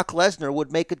Brock Lesnar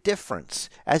would make a difference,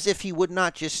 as if he would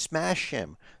not just smash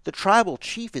him. The tribal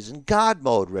chief is in God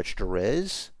mode, Rich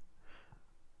Deriz.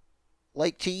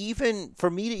 For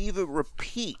me to even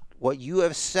repeat what you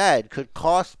have said could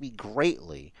cost me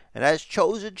greatly. And as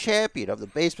chosen champion of the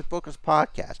Basement Bookers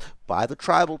podcast by the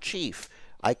tribal chief,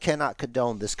 I cannot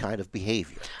condone this kind of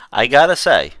behavior. I gotta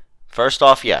say, first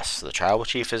off, yes, the tribal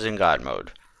chief is in God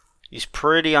mode. He's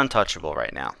pretty untouchable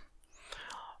right now.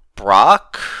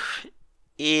 Brock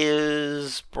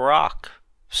is Brock.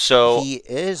 So He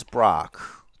is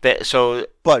Brock, so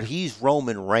but he's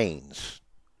Roman Reigns.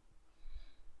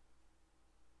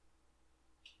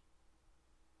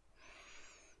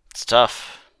 it's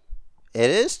tough. It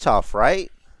is tough,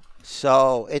 right?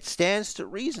 So it stands to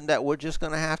reason that we're just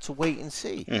going to have to wait and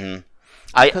see. Mm-hmm.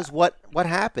 Because what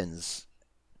happens?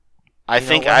 I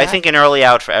think an early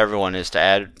out for everyone is to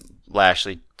add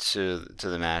Lashley to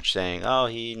the match, saying, "Oh,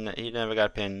 he never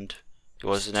got pinned. He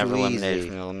wasn't ever eliminated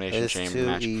from the Elimination Chamber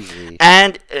match." Easy.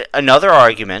 And another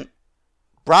argument: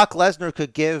 Brock Lesnar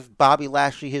could give Bobby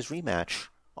Lashley his rematch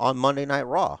on Monday Night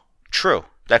Raw. True,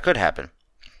 that could happen.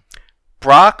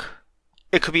 Brock,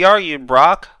 it could be argued,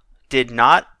 Brock did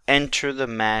not enter the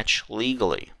match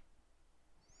legally.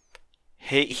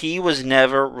 He was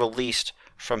never released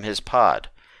from his pod.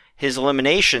 His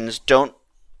eliminations don't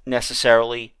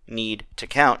necessarily need to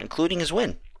count, including his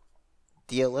win.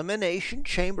 The Elimination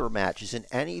Chamber match is an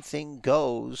anything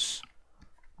goes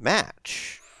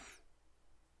match.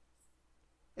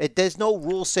 There's no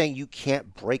rule saying you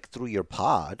can't break through your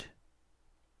pod.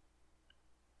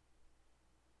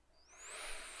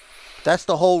 That's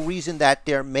the whole reason that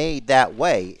they're made that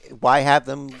way. Why have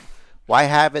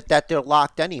it that they're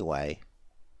locked anyway?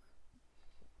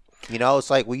 You know, it's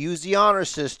like we use the honor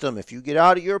system. If you get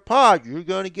out of your pod, you're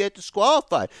going to get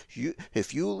disqualified.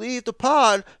 If you leave the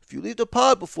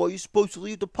pod before you're supposed to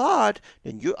leave the pod,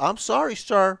 then I'm sorry,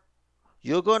 sir.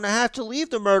 You're going to have to leave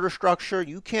the murder structure.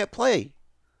 You can't play.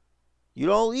 You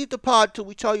don't leave the pod till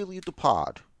we tell you to leave the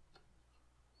pod.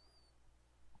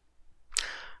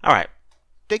 All right.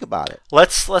 Think about it.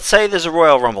 Let's say there's a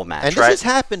Royal Rumble match, and this has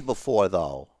happened before,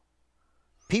 though.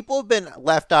 People have been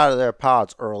left out of their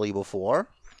pods early before.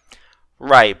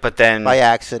 Right, but then... by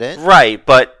accident. Right,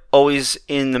 but always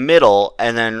in the middle,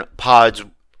 and then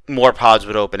more pods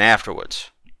would open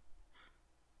afterwards.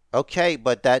 Okay,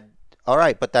 but that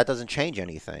doesn't change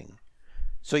anything.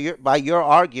 So by your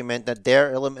argument that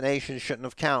their elimination shouldn't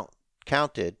have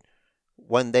counted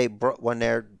when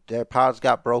their pods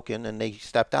got broken and they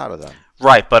stepped out of them.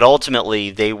 Right, but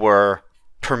ultimately they were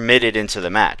permitted into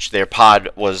the match. Their pod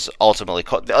was ultimately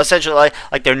called. Essentially,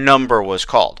 like their number was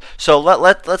called. So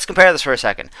let's compare this for a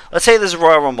second. Let's say there's a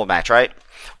Royal Rumble match, right?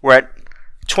 We're at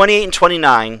 28 and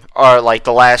 29 are like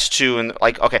the last two, and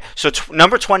so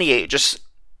number 28 just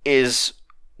is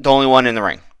the only one in the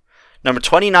ring. Number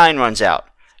 29 runs out,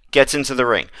 gets into the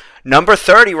ring. Number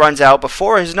 30 runs out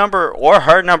before his number or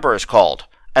her number is called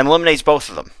and eliminates both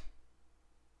of them.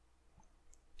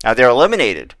 Now they're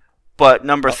eliminated, but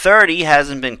number 30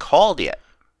 hasn't been called yet.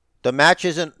 The match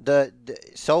isn't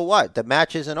so what? The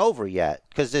match isn't over yet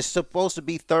because there's supposed to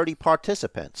be 30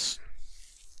 participants.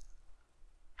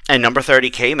 And number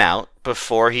 30 came out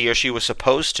before he or she was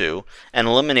supposed to and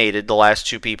eliminated the last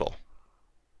two people.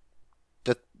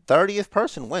 The 30th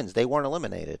person wins. They weren't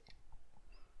eliminated.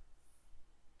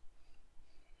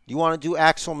 You want to do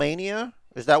Axelmania?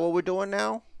 Is that what we're doing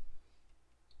now?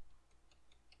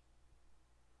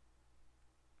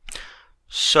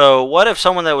 So what if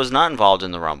someone that was not involved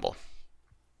in the Rumble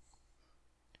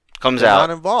comes out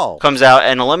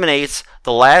and eliminates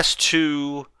the last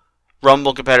two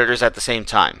Rumble competitors at the same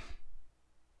time?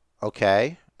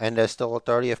 Okay, and there's still a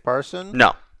 30th person?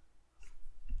 No.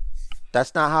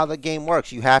 That's not how the game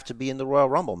works. You have to be in the Royal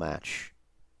Rumble match.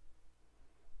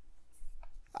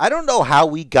 I don't know how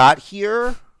we got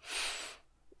here.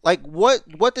 Like,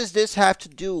 what does this have to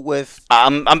do with...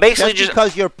 I'm basically just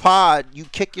because your pod, you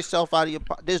kick yourself out of your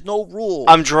pod. There's no rule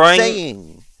I'm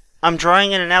drawing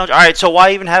an analogy. All right, so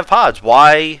why even have pods?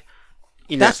 Why...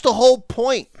 That's the whole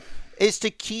point, is to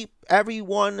keep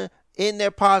everyone in their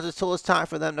pods until it's time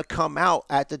for them to come out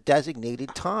at the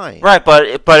designated time. Right,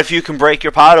 but if you can break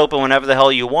your pod open whenever the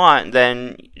hell you want,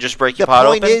 then just break your pod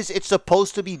open. The point is, it's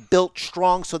supposed to be built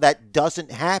strong so that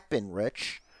doesn't happen,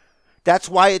 Rich. That's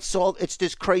why it's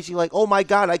this crazy, like, oh my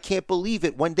God, I can't believe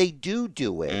it when they do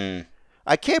it.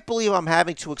 I can't believe I'm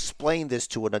having to explain this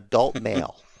to an adult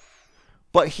male.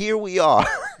 But here we are.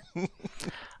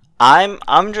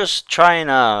 I'm just trying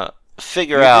to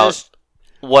figure out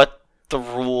what the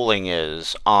ruling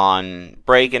is on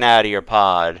breaking out of your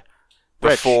pod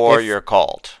before you're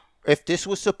called. If this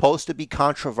was supposed to be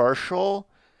controversial,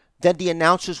 then the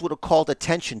announcers would have called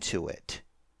attention to it.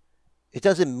 It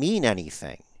doesn't mean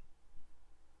anything.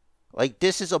 Like,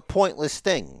 this is a pointless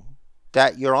thing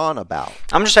that you're on about.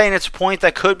 I'm just saying it's a point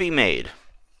that could be made.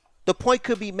 The point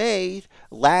could be made.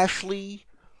 Lashley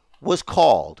was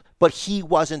called, but he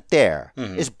wasn't there.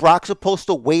 Mm-hmm. Is Brock supposed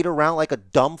to wait around like a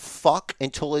dumb fuck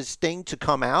until his thing to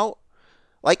come out?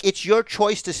 Like, it's your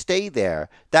choice to stay there.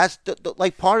 That's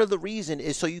like part of the reason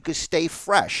is so you could stay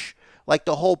fresh. Like,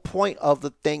 the whole point of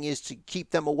the thing is to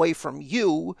keep them away from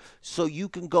you so you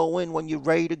can go in when you're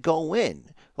ready to go in.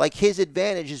 Like, his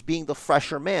advantage is being the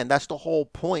fresher man. That's the whole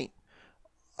point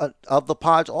of the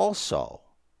pods also.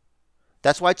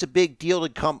 That's why it's a big deal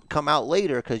to come out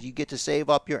later, because you get to save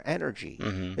up your energy.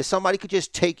 Mm-hmm. If somebody could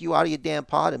just take you out of your damn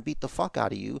pod and beat the fuck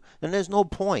out of you, then there's no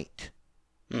point.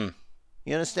 You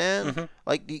understand? Mm-hmm.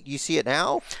 Like, do you see it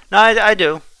now? No, I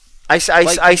do. I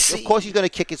see. Of course he's going to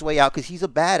kick his way out because he's a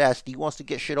badass. He wants to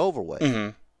get shit over with. Mm-hmm.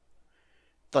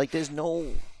 Like, there's no...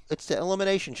 It's the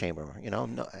Elimination Chamber,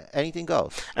 no, anything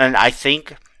goes. And I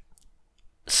think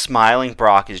smiling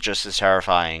Brock is just as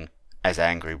terrifying as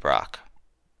angry Brock.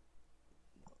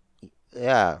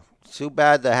 Yeah, too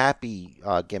bad the happy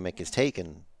gimmick is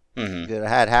taken. Mm-hmm. You could have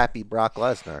had happy Brock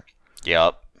Lesnar.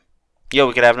 Yep. Yeah,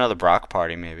 we could have another Brock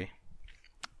party, maybe.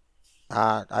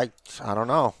 I don't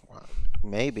know.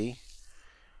 Maybe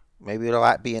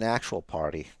it'll be an actual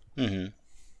party. Mm-hmm.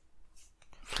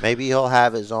 Maybe he'll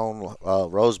have his own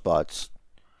rosebuds.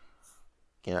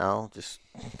 Just...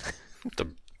 The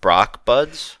Brock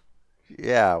buds?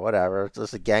 Yeah, whatever. It's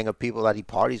just a gang of people that he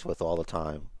parties with all the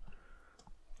time.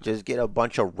 Just get a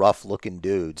bunch of rough-looking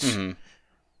dudes. Mm-hmm.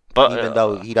 But, even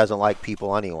though he doesn't like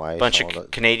people anyway. Bunch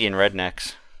of Canadian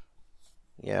rednecks.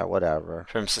 Yeah, whatever.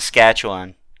 From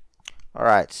Saskatchewan. All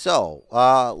right, so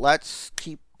let's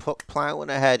keep plowing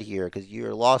ahead here because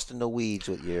you're lost in the weeds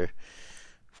with your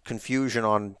confusion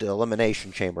on the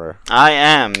Elimination Chamber. I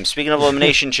am. Speaking of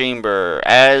Elimination Chamber,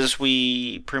 as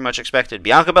we pretty much expected,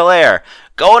 Bianca Belair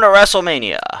going to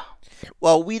WrestleMania.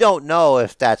 Well, we don't know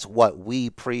if that's what we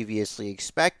previously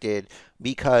expected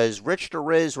because Rich the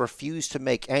Riz refused to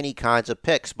make any kinds of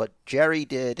picks, but Jerry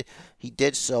did. He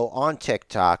did so on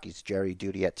TikTok. He's Jerry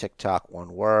Duty at TikTok,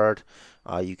 one word.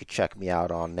 You could check me out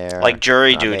on there. Like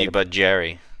jury duty, but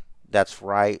Jerry. That's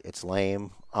right. It's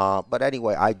lame. But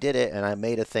anyway, I did it, and I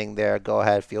made a thing there. Go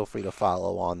ahead. Feel free to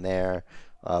follow on there.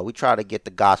 We try to get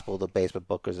the gospel of the basement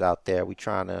bookers out there. We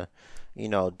trying to,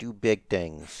 do big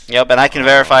things. Yep, and I can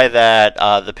verify that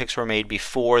the picks were made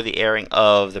before the airing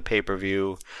of the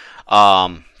pay-per-view.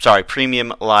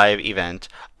 Premium live event.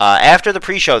 After the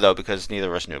pre-show, though, because neither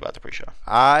of us knew about the pre-show.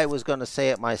 I was going to say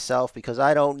it myself because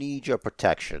I don't need your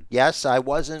protection. Yes, I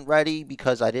wasn't ready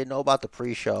because I didn't know about the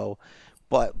pre-show,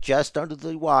 but just under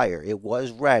the wire, it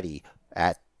was ready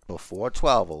at before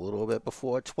 12, a little bit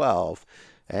before 12.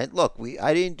 And look,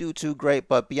 I didn't do too great,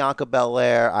 but Bianca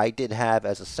Belair, I did have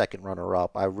as a second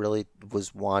runner-up. I really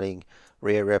was wanting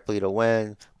Rhea Ripley to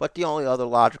win, but the only other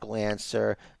logical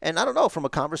answer, and I don't know, from a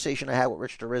conversation I had with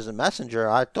Rich the Riz and Messenger,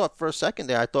 I thought for a second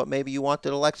there, maybe you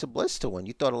wanted Alexa Bliss to win.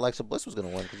 You thought Alexa Bliss was going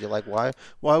to win because you're like,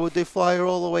 why would they fly her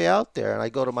all the way out there? And I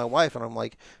go to my wife and I'm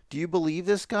like, do you believe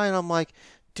this guy? And I'm like,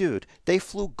 dude, they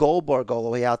flew Goldberg all the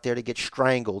way out there to get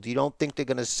strangled. You don't think they're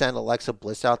going to send Alexa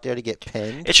Bliss out there to get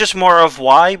pinned? It's just more of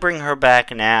why bring her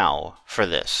back now for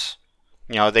this.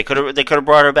 They could have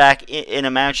brought her back in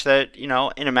a match that, in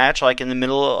a match like in the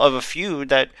middle of a feud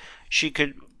that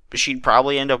she'd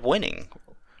probably end up winning.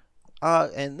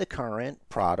 And the current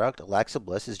product, Alexa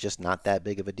Bliss, is just not that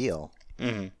big of a deal.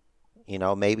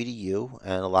 Mm-hmm. Maybe to you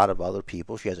and a lot of other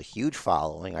people. She has a huge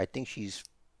following. I think she's,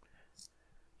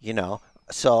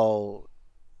 so,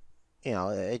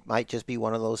 it might just be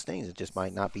one of those things. It just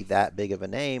might not be that big of a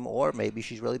name, or maybe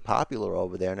she's really popular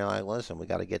over there. Now, listen, we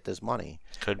got to get this money.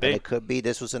 Could be. And it could be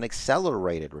this was an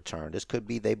accelerated return. This could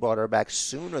be they brought her back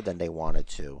sooner than they wanted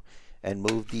to and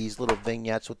moved these little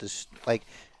vignettes with this,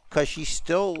 because she's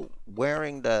still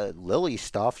wearing the Lily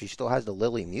stuff. She still has the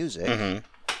Lily music. Mm-hmm.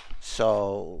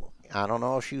 So, I don't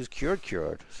know if she was cured.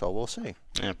 So, we'll see.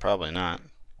 Yeah, probably not.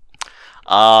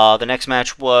 The next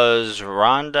match was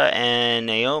Ronda and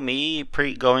Naomi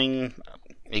going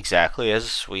exactly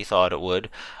as we thought it would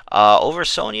over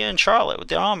Sonya and Charlotte with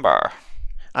the armbar.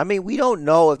 I mean, we don't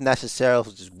know if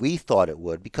necessarily we thought it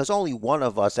would because only one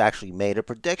of us actually made a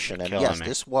prediction. And yes,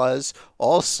 this was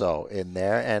also in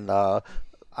there. And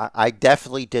I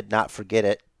definitely did not forget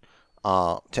it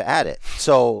to add it.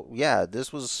 So, yeah,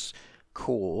 this was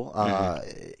cool.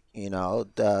 Rousey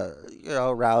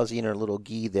and her little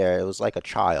gi there. It was like a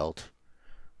child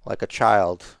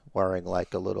wearing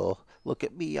like a little, look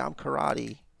at me, I'm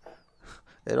karate.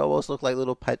 It almost looked like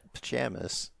little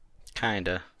pajamas.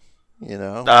 Kinda.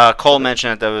 Cole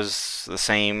mentioned that was the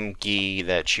same gi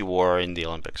that she wore in the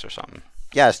Olympics or something.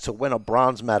 Yes, to win a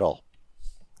bronze medal,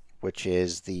 which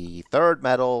is the third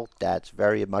medal. That's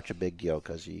very much a big deal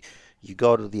because you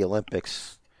go to the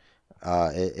Olympics.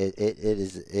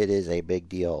 It is a big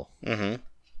deal. Mm-hmm.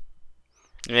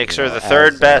 It makes her the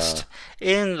third best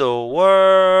in the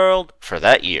world for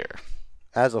that year.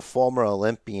 As a former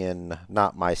Olympian,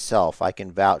 not myself, I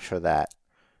can vouch for that.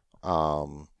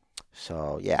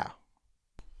 So yeah.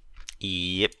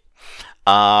 Yep.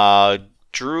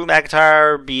 Drew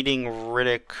McIntyre beating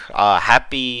Riddick.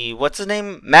 What's his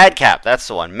name? Madcap. That's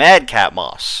the one. Madcap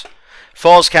Moss.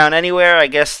 Falls count anywhere. I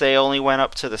guess they only went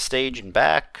up to the stage and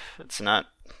back. It's not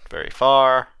very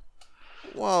far.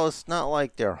 Well, it's not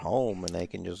like they're home and they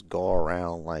can just go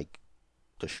around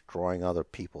destroying other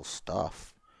people's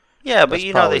stuff. Yeah, but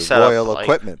they set royal up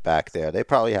equipment back there. They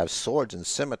probably have swords and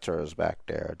scimitars back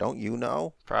there. Don't you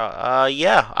know?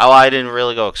 Yeah. Oh, I didn't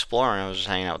really go exploring. I was just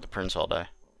hanging out with the prince all day.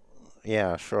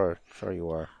 Yeah, sure you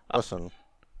were. Listen,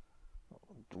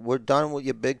 we're done with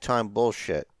your big time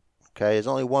bullshit. Okay, there's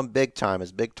only one big time.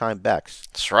 It's Big Time Bex.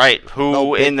 That's right.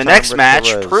 Who in the next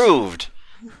match proved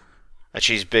that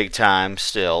she's big time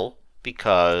still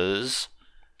because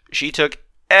she took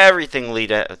everything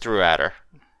Lita threw at her.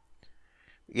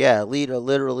 Yeah, Lita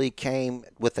literally came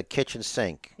with a kitchen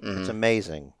sink. Mm-hmm. It's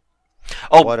amazing.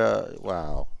 Oh,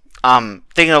 wow.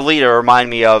 Thinking of Lita remind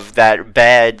me of that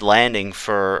bad landing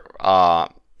for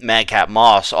Madcap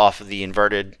Moss off of the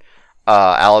inverted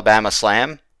Alabama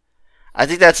Slam. I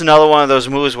think that's another one of those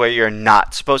moves where you're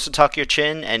not supposed to tuck your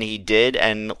chin, and he did,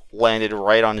 and landed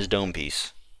right on his dome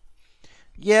piece.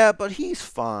 Yeah, but he's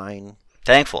fine.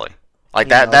 Thankfully. Like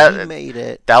he made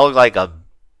it. That looked like a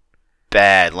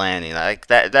bad landing. Like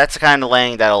that's the kind of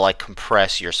landing that'll like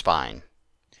compress your spine.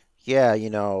 Yeah,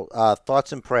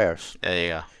 thoughts and prayers. There you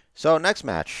go. So next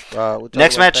match.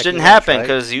 Next match Becky didn't Lynch, happen right?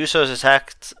 because the Usos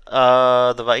attacked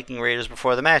the Viking Raiders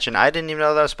before the match, and I didn't even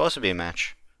know that was supposed to be a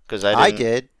match because I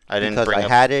did. I didn't because bring I up...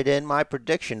 had it in my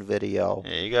prediction video.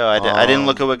 There you go. I didn't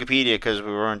look at Wikipedia because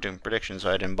we weren't doing predictions, so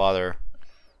I didn't bother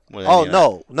with any of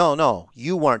that. No.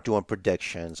 You weren't doing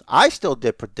predictions. I still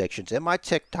did predictions in my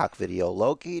TikTok video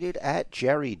located at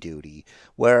Jerry Duty,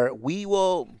 where we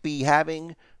will be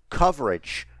having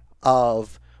coverage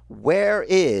of where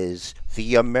is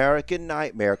the American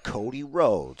Nightmare Cody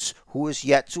Rhodes, who is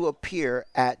yet to appear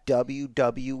at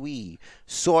WWE.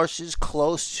 Sources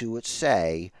close to it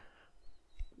say,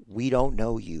 "We don't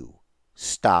know you.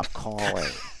 Stop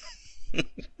calling."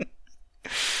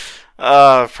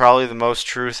 Probably the most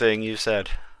true thing you said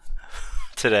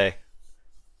today.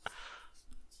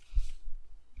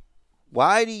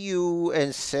 Why do you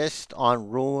insist on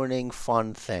ruining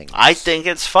fun things? I think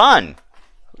it's fun.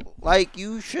 Like,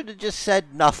 you should have just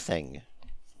said nothing.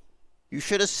 You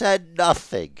should have said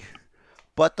nothing.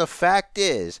 But the fact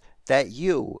is that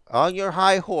you, on your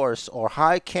high horse or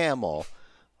high camel,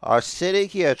 are sitting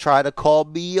here trying to call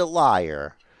me a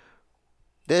liar.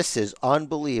 This is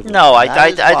unbelievable. No, I That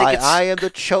is think why it's... I am the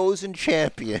chosen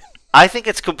champion. I think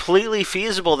it's completely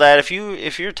feasible that if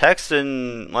you're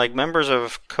texting like members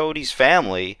of Cody's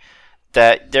family,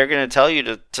 that they're going to tell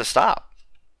you to stop.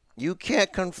 You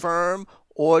can't confirm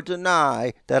or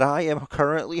deny that I am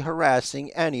currently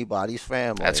harassing anybody's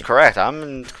family. That's correct. I'm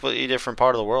in a completely different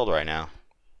part of the world right now.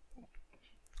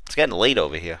 It's getting late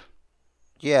over here.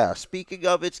 Yeah, speaking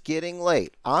of it's getting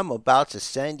late, I'm about to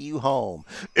send you home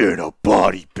in a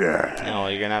body bag. No,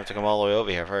 you're going to have to come all the way over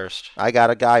here first. I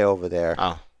got a guy over there.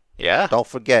 Oh, yeah? Don't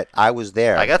forget, I was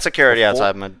there. I got security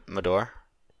outside my door.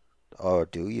 Oh,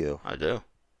 do you? I do.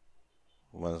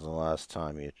 When's the last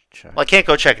time you checked? Well, I can't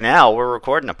go check now. We're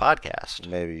recording a podcast.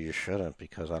 Maybe you shouldn't,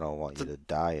 because I don't want you to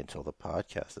die until the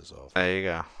podcast is over. There you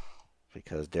go.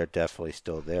 Because they're definitely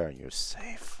still there and you're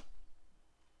safe.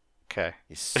 Okay.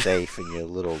 You're safe in your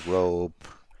little robe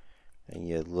and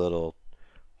your little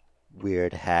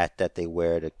weird hat that they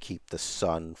wear to keep the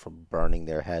sun from burning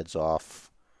their heads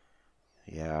off.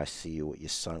 Yeah, I see you with your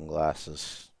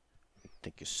sunglasses. You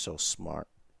think you're so smart.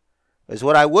 Is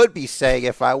what I would be saying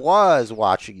if I was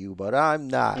watching you, but I'm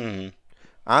not. Mm-hmm.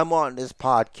 I'm on this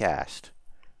podcast.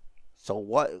 So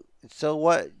what?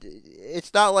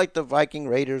 It's not like the Viking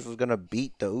Raiders was going to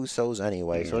beat the Usos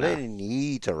anyway, so they didn't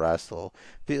need to wrestle.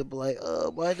 People be like,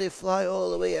 oh, why'd they fly all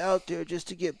the way out there just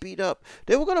to get beat up?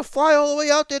 They were going to fly all the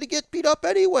way out there to get beat up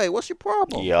anyway. What's your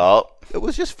problem? Yup. It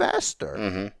was just faster.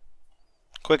 Mm-hmm.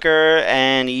 Quicker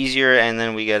and easier, and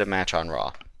then we get a match on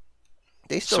Raw.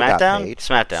 They still SmackDown? got paid.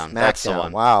 SmackDown. That's the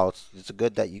one. Wow, it's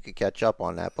good that you could catch up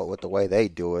on that, but with the way they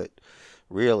do it,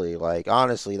 really, like,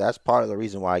 honestly, that's part of the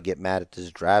reason why I get mad at this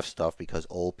draft stuff, because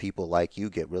old people like you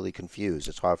get really confused.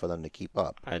 It's hard for them to keep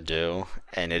up. I do,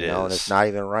 and it is. And it's not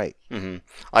even right. Mm-hmm.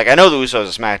 Like, I know the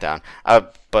Usos are SmackDown,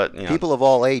 but, People of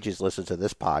all ages listen to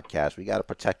this podcast. We got to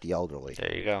protect the elderly.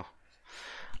 There you go.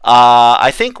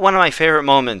 I think one of my favorite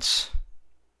moments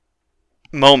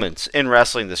in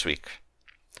wrestling this week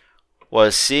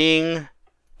was seeing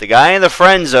the guy in the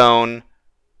friend zone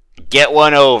get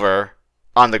one over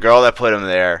on the girl that put him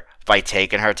there by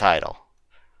taking her title.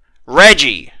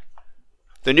 Reggie,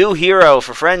 the new hero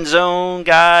for friend zone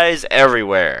guys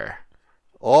everywhere.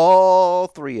 All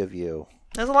three of you.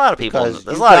 There's a lot of people. Because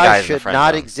There's a lot of guys in the should friend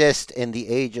not zone. exist in the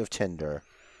age of Tinder.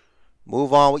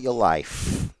 Move on with your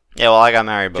life. Yeah, well, I got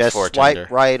married before Just swipe Tinder.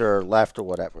 right or left or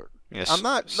whatever. Yes. I'm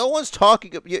not. No one's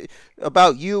talking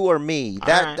about you or me.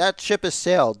 Alright. That ship has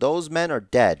sailed. Those men are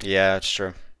dead. Yeah, that's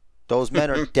true. Those men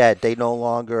are dead. They no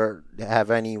longer have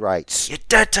any rights. You're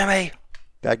dead to me.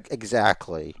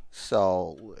 Exactly.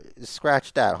 So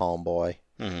scratch that, homeboy.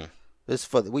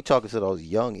 Mm-hmm. We talking to those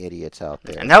young idiots out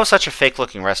there. And that was such a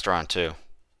fake-looking restaurant too.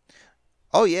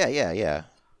 Oh yeah.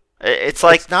 It's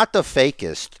like It's not the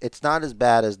fakest. It's not as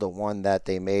bad as the one that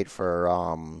they made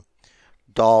for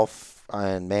Dolph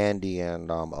and Mandy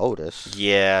and Otis.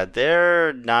 yeah,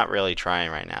 they're not really trying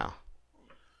right now.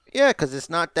 Yeah, because it's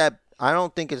not that. I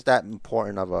don't think it's that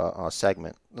important of a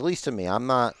segment. At least to me, I'm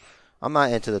not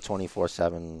into the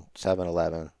 24/7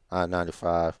 7-Eleven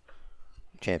 95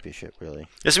 championship really.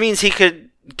 This means he could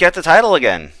get the title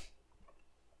again.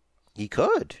 He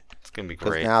could. It's gonna be Because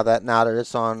great. now that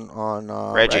it's on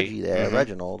Reggie there, Mm-hmm.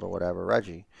 Reginald or whatever,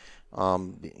 Reggie. For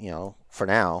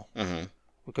now, Mm-hmm.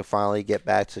 we could finally get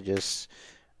back to just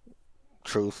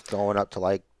Truth going up to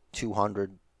like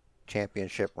 200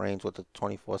 championship reigns with the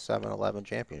 24/7/11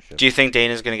 championship. Do you think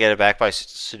Dana's going to get it back by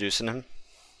seducing him?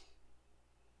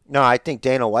 No, I think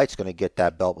Dana White's going to get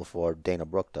that belt before Dana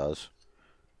Brooke does.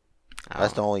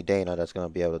 That's the only Dana that's going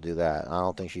to be able to do that. I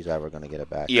don't think she's ever going to get it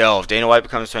back. Yo, if Dana White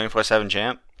becomes 24/7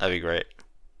 champ, that'd be great.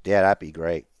 Yeah, that'd be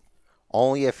great.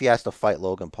 Only if he has to fight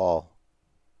Logan Paul.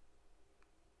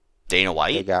 Dana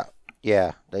White? They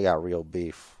got real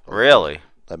beef. Really?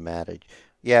 The marriage.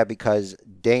 Yeah, because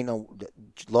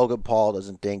Logan Paul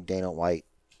doesn't think Dana White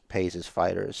pays his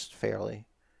fighters fairly.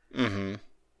 Mm-hmm.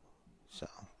 So.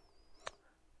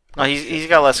 No, he's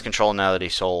got less control now that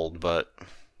he's sold, but...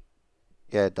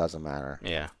 Yeah, it doesn't matter.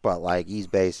 Yeah. But, like, he's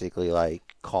basically, like,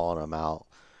 calling him out.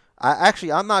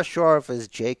 I'm not sure if it's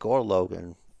Jake or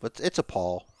Logan, but it's a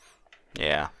Paul.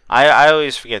 Yeah. I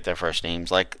always forget their first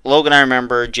names. Like, Logan I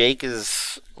remember. Jake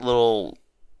is a little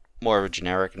more of a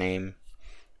generic name.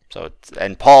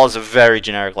 And Paul is a very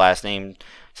generic last name.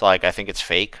 So, like, I think it's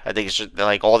fake. I think it's just,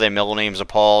 like, all their middle names are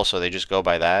Paul, so they just go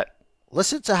by that.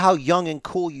 Listen to how young and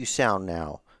cool you sound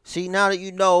now. See, now that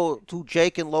you know who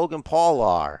Jake and Logan Paul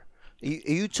are.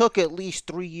 You took at least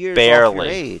 3 years off your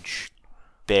age.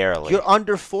 Barely. You're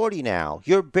under 40 now.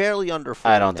 You're barely under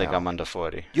 40 I don't think I'm under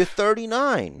 40. You're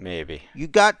 39. Maybe. You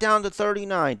got down to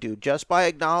 39, dude, just by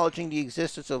acknowledging the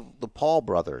existence of the Paul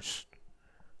brothers.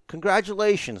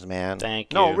 Congratulations, man.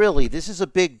 Thank you. No, really, this is a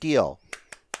big deal.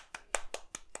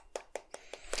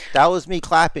 That was me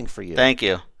clapping for you. Thank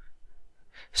you.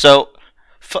 So,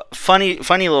 funny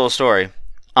little story.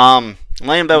 I'm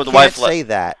laying in bed with the wife. You can't say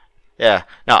that. Yeah.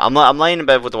 No, I'm laying in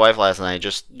bed with the wife last night,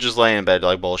 just laying in bed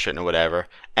like bullshitting or whatever,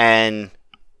 and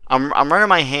I'm running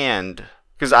my hand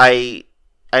because I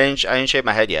didn't shave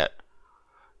my head yet,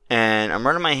 and I'm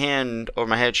running my hand over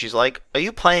my head. She's like, "Are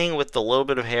you playing with the little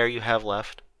bit of hair you have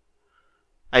left?"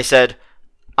 I said,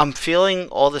 "I'm feeling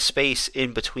all the space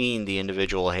in between the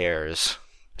individual hairs."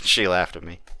 She laughed at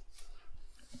me.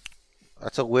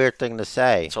 That's a weird thing to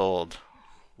say. It's old.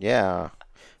 Yeah.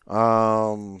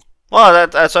 Well,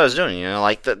 that's what I was doing. You know,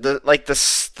 like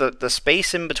the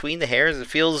space in between the hairs. It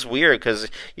feels weird because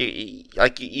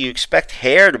you expect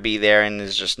hair to be there, and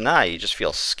it's just not. You just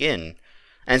feel skin,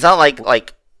 and it's not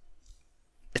like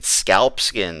it's scalp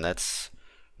skin that's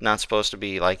not supposed to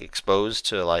be like exposed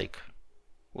to like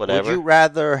whatever. Would you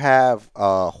rather have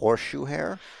horseshoe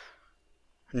hair?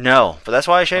 No, but that's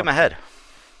why I shave my head.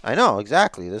 I know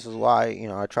exactly. This is why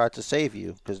I tried to save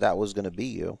you because that was going to be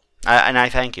you. And I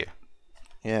thank you.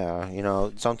 Yeah,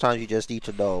 sometimes you just need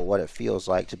to know what it feels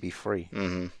like to be free.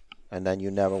 Mm-hmm. And then you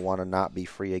never want to not be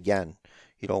free again.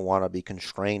 You don't want to be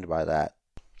constrained by that.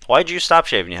 Why did you stop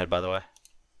shaving your head, by the way?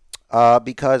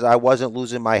 Because I wasn't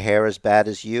losing my hair as bad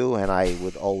as you, and I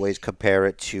would always compare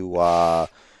it to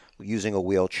using a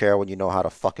wheelchair when you know how to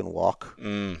fucking walk.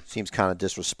 Seems kind of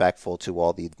disrespectful to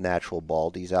all the natural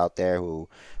baldies out there who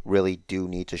really do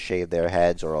need to shave their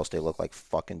heads or else they look like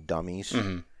fucking dummies.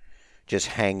 Mm-hmm. Just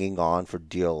hanging on for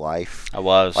dear life. I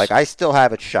was. Like, I still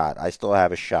have it shot.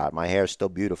 My hair's still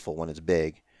beautiful when it's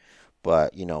big.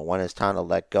 But, when it's time to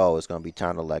let go, it's going to be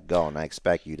time to let go. And I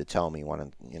expect you to tell me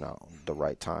when, the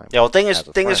right time. Yeah, well, thing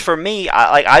is for me,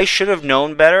 I should have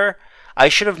known better. I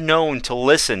should have known to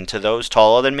listen to those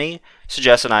taller than me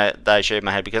suggesting that I shave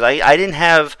my head because I didn't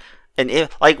have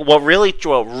what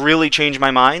really changed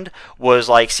my mind was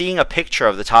like seeing a picture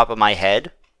of the top of my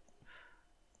head.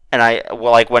 And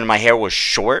when my hair was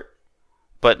short,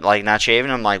 but like not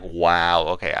shaven, I'm like, wow,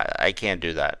 okay, I can't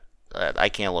do that. I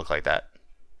can't look like that.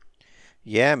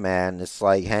 Yeah, man, it's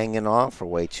like hanging on for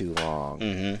way too long.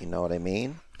 Mm-hmm. You know what I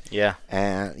mean? Yeah.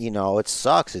 And, it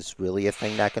sucks. It's really a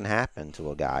thing that can happen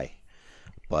to a guy.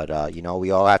 But,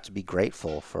 we all have to be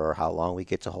grateful for how long we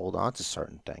get to hold on to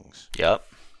certain things. Yep.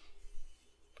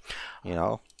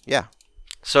 Yeah.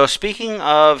 So speaking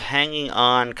of hanging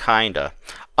on, kinda,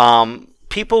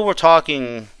 people were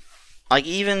talking, like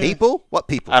even... People? What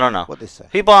people? I don't know. What they say?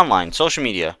 People online, social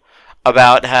media,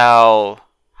 about how...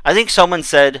 I think someone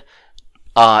said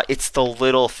it's the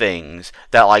little things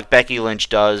that, like, Becky Lynch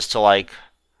does to, like,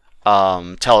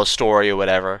 tell a story or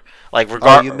whatever. Like,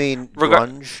 you mean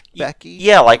grunge Becky?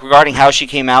 Yeah, like, regarding how she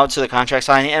came out to the contract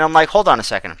signing. And I'm like, hold on a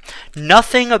second.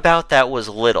 Nothing about that was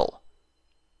little.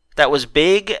 That was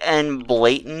big and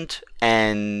blatant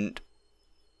and...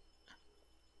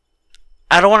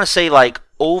 I don't want to say like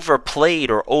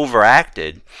overplayed or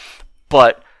overacted,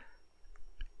 but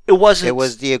it wasn't. It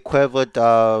was the equivalent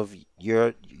of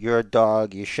you're a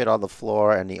dog, you shit on the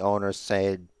floor, and the owner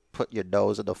said, "Put your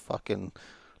nose in the fucking.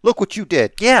 Look what you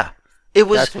did." Yeah, it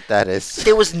was. That's what that is.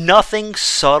 There was nothing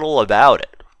subtle about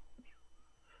it.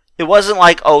 It wasn't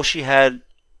like, oh, she had,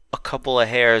 a couple of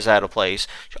hairs out of place.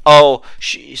 Oh,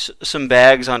 some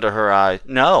bags under her eyes.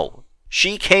 No.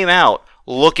 She came out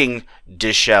looking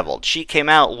disheveled. She came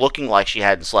out looking like she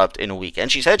hadn't slept in a week.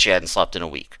 And she said she hadn't slept in a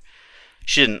week.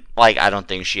 She didn't, I don't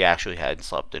think she actually hadn't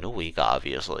slept in a week,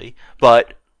 obviously.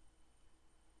 But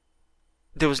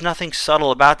there was nothing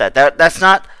subtle about that. That's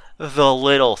not the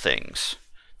little things.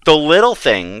 The little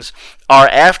things are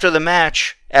after the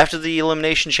match, after the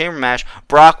Elimination Chamber match,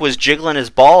 Brock was jiggling his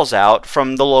balls out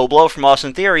from the low blow from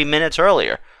Austin Theory minutes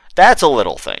earlier. That's a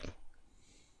little thing.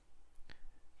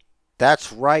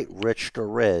 That's right, Rich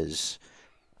Gariz,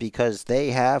 because they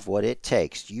have what it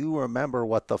takes. You remember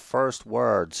what the first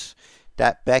words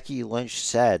that Becky Lynch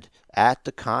said at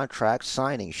the contract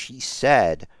signing. She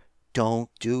said,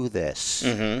 "Don't do this."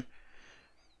 Mm-hmm.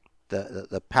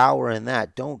 The power in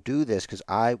that, don't do this, because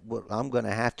what I'm going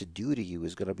to have to do to you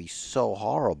is going to be so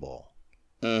horrible.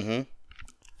 Mm-hmm.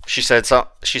 She said,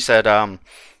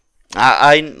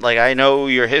 I know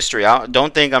your history. I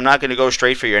don't think I'm not going to go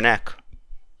straight for your neck.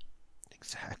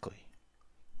 Exactly.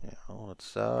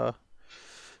 It's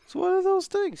one of those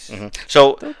things. Mm-hmm.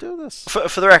 So don't do this.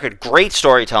 For the record, great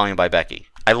storytelling by Becky.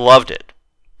 I loved it,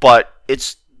 but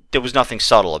there was nothing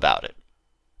subtle about it.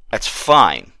 That's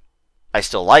fine. I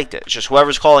still liked it. It's just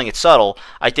whoever's calling it subtle,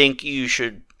 I think you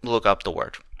should look up the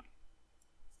word.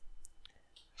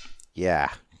 Yeah.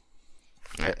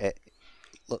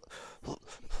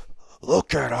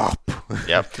 Look it up.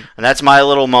 Yep. And that's my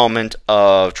little moment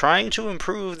of trying to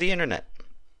improve the internet.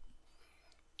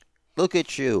 Look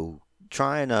at you,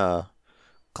 trying to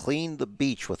clean the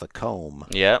beach with a comb.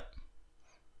 Yep.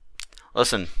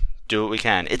 Listen, do what we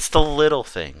can. It's the little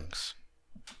things.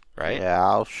 Right? Yeah,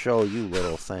 I'll show you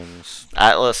little things.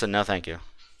 Listen, no thank you.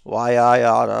 Why I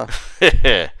oughta.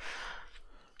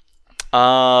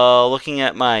 Looking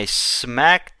at my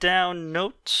SmackDown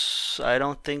notes, I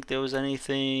don't think there was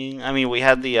anything. I mean, we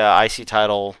had the IC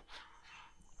title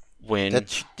win.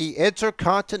 The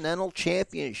Intercontinental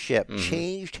Championship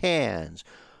changed hands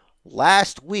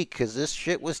last week because this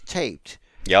shit was taped.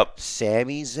 Yep.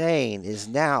 Sami Zayn is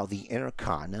now the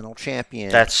Intercontinental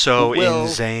Champion. That's so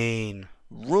insane.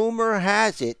 Rumor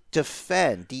has it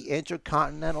defend the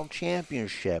Intercontinental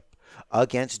Championship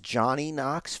against Johnny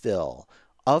Knoxville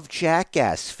of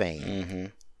Jackass fame. Mm-hmm.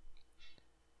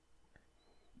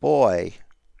 Boy,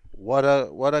 what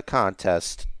a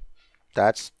contest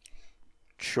that's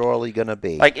surely gonna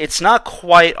be. It's not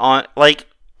quite on.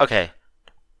 Okay,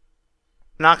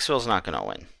 Knoxville's not gonna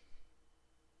win.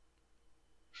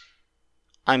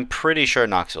 I'm pretty sure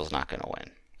Knoxville's not gonna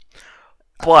win.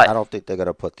 But I don't think they're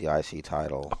gonna put the IC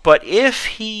title. But if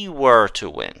he were to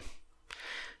win,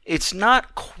 it's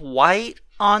not quite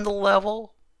on the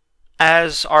level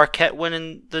as Arquette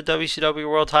winning the WCW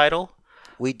World Title.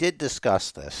 We did discuss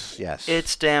this. Yes,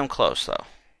 it's damn close though.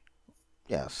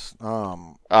 Yes.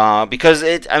 Because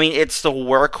it's the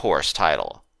workhorse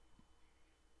title,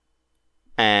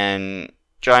 and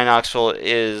Johnny Knoxville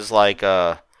is like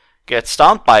a get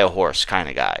stomped by a horse kind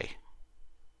of guy.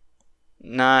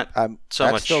 Not so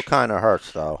that much. Still kind of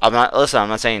hurts though. I'm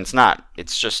not saying it's not.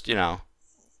 It's just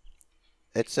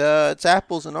It's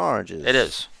apples and oranges. It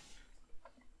is.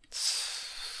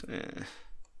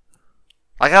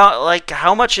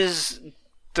 How much is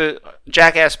the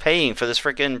Jackass paying for this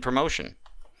freaking promotion?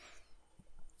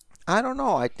 I don't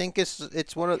know. I think it's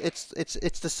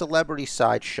the celebrity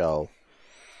sideshow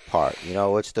part.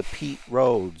 It's the Pete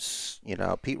Rose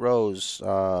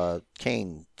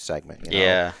Kane segment.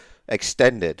 Yeah.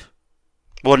 Extended.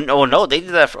 Well, no, they did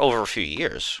that for over a few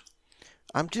years.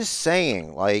 I'm just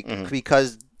saying,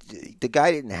 because the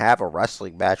guy didn't have a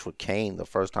wrestling match with Kane the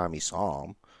first time he saw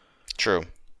him. True.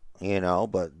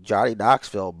 But Johnny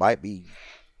Knoxville might be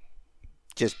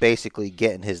just basically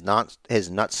getting his nuts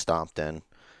stomped in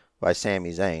by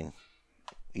Sami Zayn.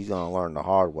 He's going to learn the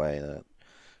hard way that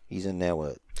he's in there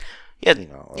with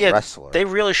a wrestler. They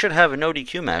really should have a no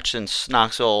DQ match since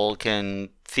Knoxville can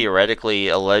theoretically,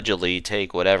 allegedly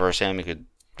take whatever Sami could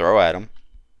throw at him.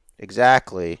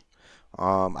 Exactly.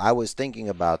 I was thinking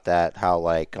about that, how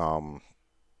Sami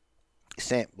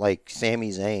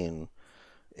Zayn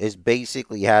is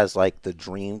basically has the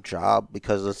dream job,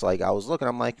 because it's I was looking,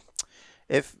 I'm like,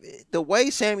 if the way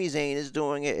Sami Zayn is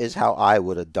doing it is how I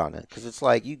would have done it, because it's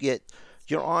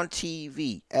you're on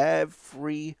TV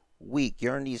every week.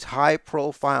 You're in these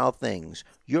high-profile things.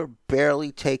 You're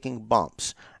barely taking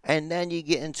bumps. And then you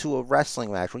get into a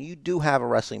wrestling match. When you do have a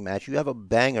wrestling match, you have a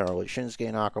banger with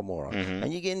Shinsuke Nakamura. Mm-hmm.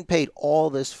 And you're getting paid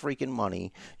all this freaking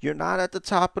money. You're not at the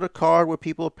top of the card where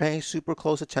people are paying super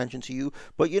close attention to you,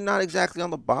 but you're not exactly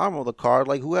on the bottom of the card.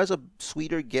 Like, who has a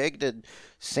sweeter gig than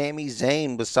Sami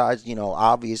Zayn besides,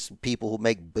 obvious people who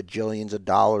make bajillions of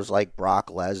dollars like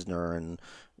Brock Lesnar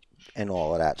and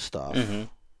all of that stuff? Mm-hmm.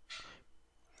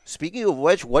 Speaking of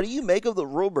which, what do you make of the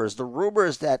rumors? The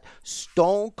rumors that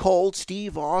Stone Cold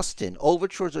Steve Austin,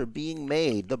 overtures are being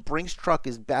made. The Brinks truck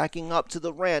is backing up to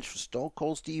the ranch for Stone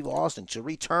Cold Steve Austin to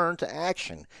return to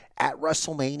action at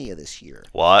WrestleMania this year.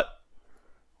 What?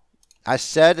 I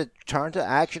said it return to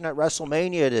action at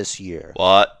WrestleMania this year.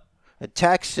 What? In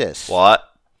Texas. What?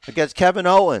 Against Kevin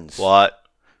Owens. What?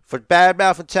 For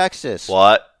badmouthing Texas.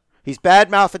 What? He's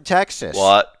badmouthing Texas.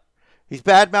 What? He's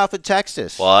badmouthing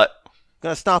Texas. What?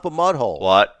 Gonna stomp a mud hole.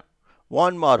 What?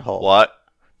 1 mud hole. What?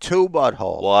 2 mud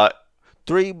hole. What?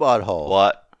 3 mud hole.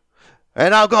 What?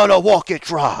 And I'm gonna walk it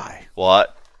dry.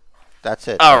 What? That's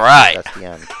it. All right. That's the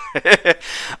end.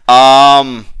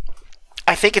 I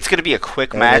think it's gonna be a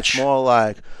quick And match. It's more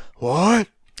like, what?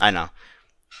 I know.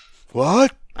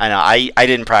 What? I know. I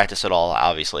didn't practice at all,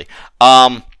 obviously.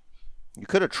 You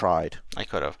could have tried. I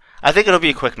could have. I think it'll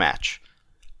be a quick match.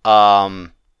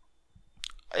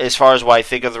 As far as what I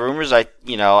think of the rumors, I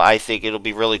think it'll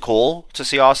be really cool to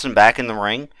see Austin back in the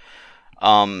ring.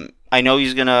 I know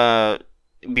he's gonna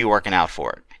be working out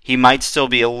for it. He might still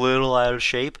be a little out of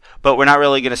shape, but we're not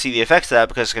really gonna see the effects of that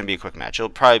because it's gonna be a quick match. It'll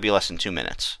probably be less than 2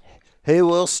 minutes. He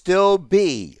will still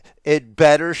be in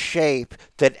better shape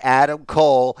than Adam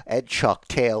Cole and Chuck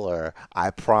Taylor. I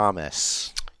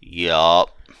promise.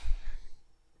 Yup.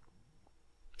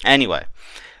 Anyway,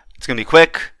 it's gonna be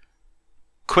quick.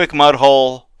 Quick mud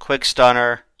hole, quick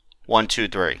stunner, 1, 2,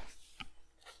 3.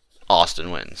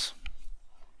 Austin wins.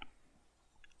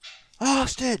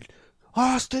 Austin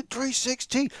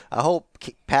 316. I hope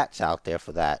Pat's out there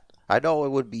for that. I know it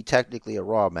would be technically a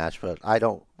Raw match, but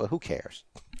But who cares?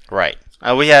 Right.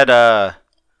 We had. Was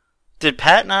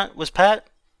Pat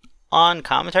on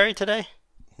commentary today?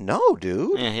 No,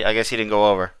 dude. Yeah, I guess he didn't go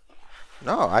over.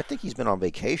 No, I think he's been on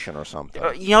vacation or something.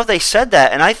 They said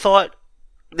that, and I thought.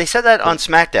 They said that on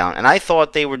SmackDown, and I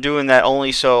thought they were doing that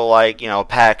only so,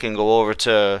 Pat can go over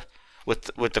with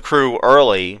the crew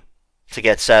early to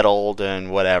get settled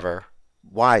and whatever.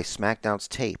 Why? SmackDown's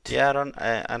taped. Yeah, I don't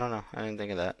know. I didn't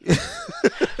think of that.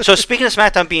 So speaking of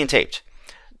SmackDown being taped,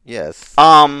 yes.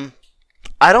 I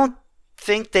don't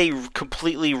think they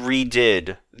completely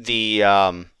redid the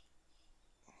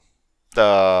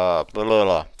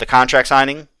contract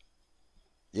signing.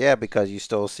 Yeah, because you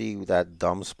still see that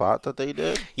dumb spot that they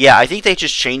did? Yeah, I think they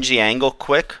just changed the angle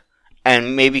quick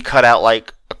and maybe cut out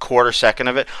like a quarter second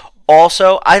of it.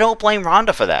 Also, I don't blame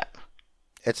Ronda for that.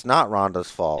 It's not Ronda's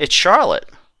fault. It's Charlotte.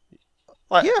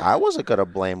 Yeah, I wasn't going to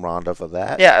blame Ronda for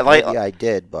that. Yeah, maybe I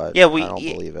did, but I don't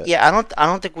believe it. Yeah, I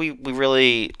don't think we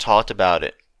really talked about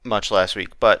it much last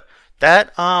week, but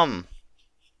that yeah,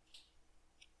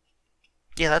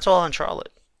 that's all on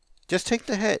Charlotte. Just take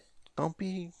the hit. Don't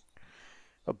be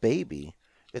a baby.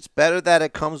 It's better that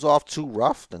it comes off too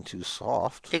rough than too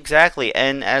soft. Exactly,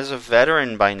 and as a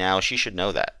veteran by now, she should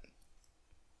know that.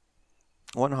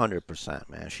 100%,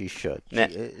 man. She should.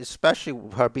 Especially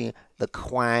her being the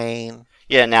queen.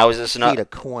 Yeah, now is this the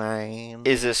queen.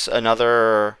 Is this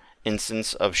another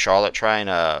instance of Charlotte trying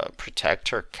to protect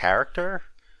her character?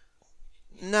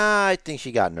 Nah, I think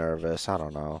she got nervous. I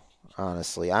don't know.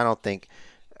 Honestly, I don't think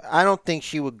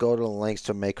she would go to the lengths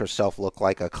to make herself look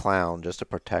like a clown just to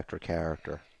protect her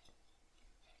character.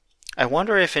 I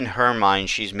wonder if in her mind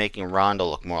she's making Ronda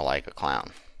look more like a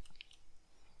clown.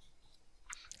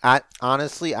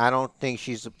 Honestly, I don't think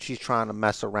she's trying to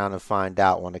mess around and find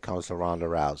out when it comes to Ronda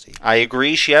Rousey. I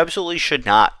agree. She absolutely should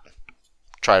not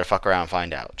try to fuck around and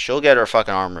find out. She'll get her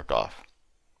fucking arm ripped off.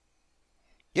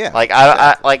 Yeah.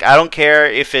 I don't care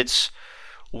if it's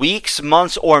weeks,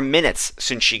 months, or minutes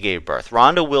since she gave birth.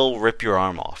 Ronda will rip your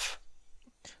arm off.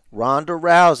 Ronda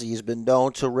Rousey has been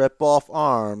known to rip off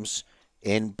arms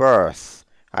in birth.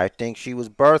 I think she was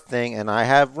birthing, and I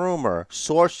have rumor.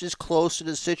 Sources close to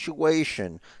the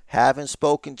situation haven't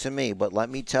spoken to me, but let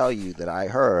me tell you that I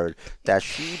heard that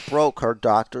she broke her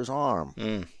doctor's arm.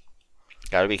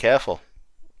 Gotta be careful.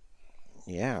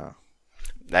 Yeah.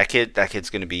 That kid's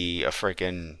gonna be a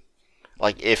freaking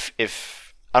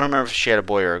if I don't remember if she had a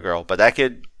boy or a girl, but that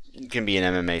kid can be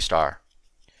an MMA star.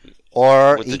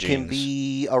 Or he can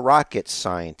be a rocket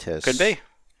scientist. Could be.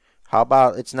 How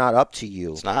about it's not up to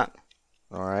you? It's not.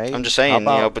 All right. I'm just saying,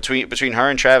 between her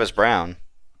and Travis Brown.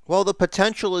 Well, the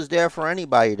potential is there for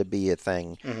anybody to be a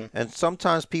thing. Mm-hmm. And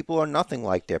sometimes people are nothing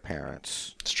like their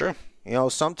parents. It's true. You know,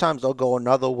 sometimes they'll go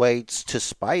another way to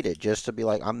spite it, just to be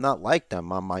like, I'm not like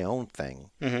them, I'm my own thing.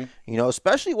 Mm-hmm. You know,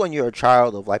 especially when you're a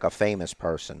child of like a famous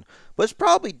person. But it's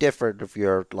probably different if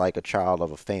you're like a child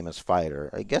of a famous fighter.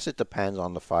 I guess it depends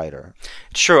on the fighter.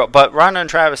 It's true, but Ronda and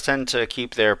Travis tend to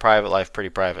keep their private life pretty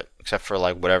private, except for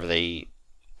like whatever they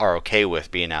are okay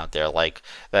with being out there. Like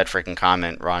that freaking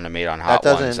comment Ronda made on Hot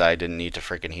Ones that I didn't need to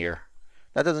freaking hear.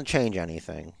 That doesn't change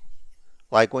anything.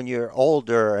 Like when you're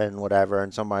older and whatever,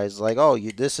 and somebody's like, "Oh,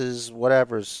 this is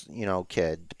whatever's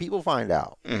kid." People find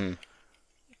out. Mm-hmm.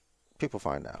 People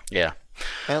find out. Yeah.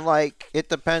 And like it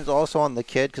depends also on the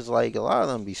kid, because like a lot of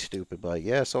them be stupid, but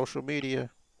yeah, social media,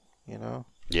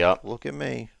 Yep. Look at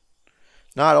me.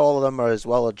 Not all of them are as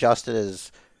well adjusted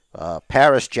as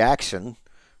Paris Jackson,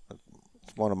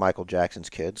 one of Michael Jackson's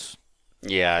kids.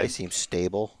 Yeah. They seem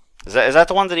stable. Is that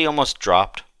the one that he almost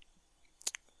dropped?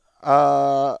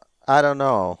 I don't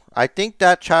know. I think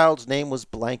that child's name was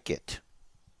Blanket.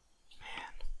 Man.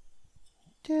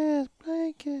 Yeah,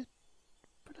 Blanket.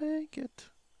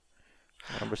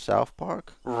 Remember South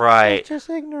Park? Right. That's just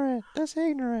ignorant. That's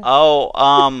ignorant. Oh,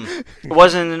 it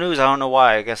wasn't in the news. I don't know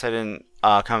why. I guess I didn't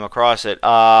come across it.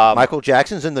 Michael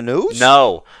Jackson's in the news?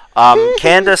 No.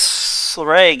 Candice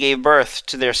LeRae gave birth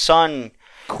to their son.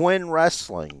 Quinn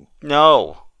Wrestling.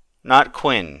 No, not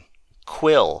Quinn.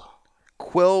 Quill.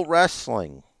 Quill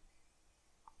Wrestling.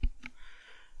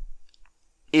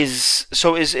 Is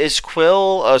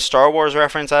Quill a Star Wars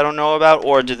reference I don't know about,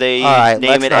 or do they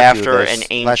name it after an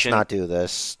ancient? Let's not do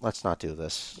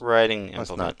this. Writing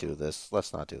implement.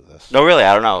 Let's not do this. No, really,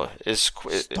 I don't know.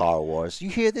 Star Wars? You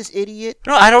hear this idiot?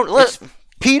 No, I don't.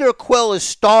 Peter Quill is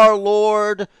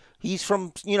Star-Lord. He's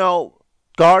from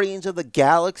Guardians of the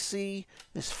Galaxy.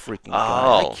 This freaking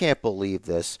guy. I can't believe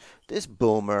this. This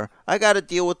boomer. I got to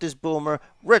deal with this boomer.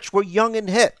 Rich, we're young and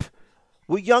hip.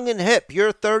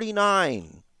 You're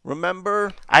 39.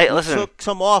 Remember? You took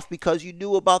some off because you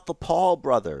knew about the Paul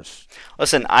brothers.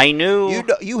 Listen, I knew...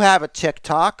 You have a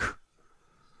TikTok.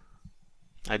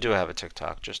 I do have a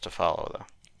TikTok, just to follow,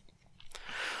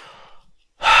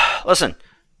 though. Listen,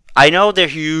 I know they're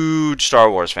huge Star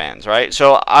Wars fans, right?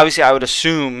 So, obviously, I would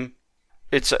assume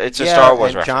it's a Star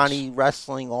Wars reference. Johnny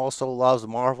Wrestling also loves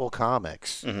Marvel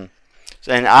Comics. Mm-hmm.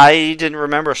 And I didn't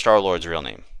remember Star-Lord's real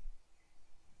name.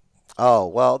 Oh,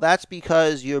 well, that's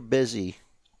because you're busy.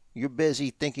 You're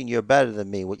busy thinking you're better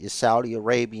than me with your Saudi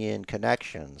Arabian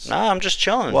connections. Nah, I'm just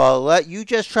chilling. Well, you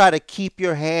just try to keep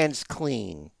your hands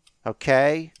clean,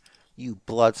 okay? You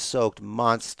blood-soaked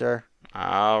monster.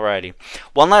 Alrighty.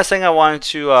 One last thing I wanted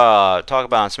to talk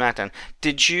about on SmackDown.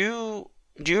 Do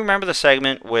you remember the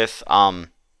segment with Aaliyah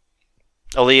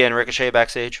and Ricochet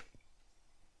backstage?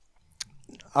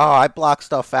 Oh, I block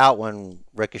stuff out when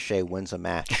Ricochet wins a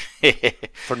match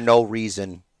for no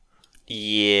reason.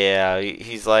 Yeah,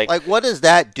 he's like... Like, what does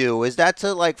that do? Is that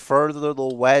to, like, further the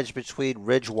wedge between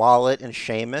Ridge Wallet and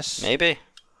Sheamus? Maybe.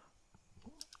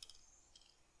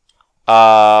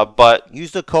 But...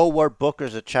 Use the code word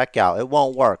Bookers at checkout. It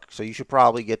won't work, so you should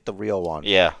probably get the real one.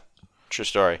 Yeah, true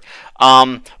story.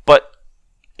 But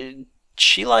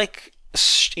she, like...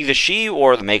 Either she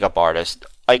or the makeup artist,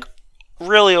 like,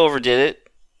 really overdid it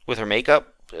with her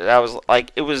makeup. That was,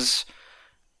 like, it was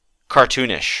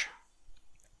cartoonish.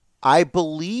 I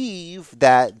believe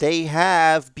that they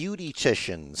have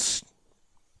beauticians.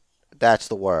 That's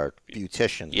the word.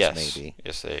 Beauticians, yes. maybe.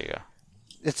 Yes, there you go.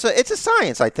 It's a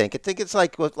science, I think. I think it's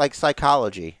like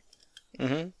psychology.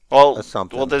 Mm-hmm. Well, or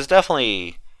something. Well, there's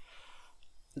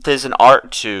an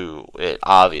art to it,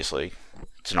 obviously.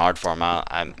 It's an art form.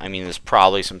 I mean, there's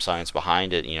probably some science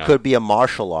behind it, Could be a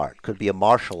martial art.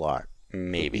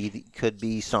 Maybe. Could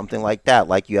be something like that.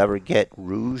 Like, you ever get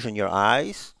rouge in your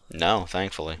eyes? No,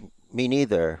 thankfully. Me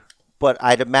neither. But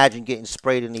I'd imagine getting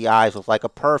sprayed in the eyes with like a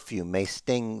perfume may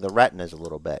sting the retinas a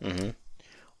little bit.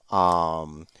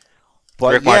 Mm-hmm.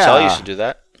 But Rick Martel used to do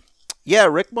that. Yeah,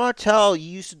 Rick Martel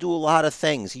used to do a lot of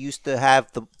things. He used to have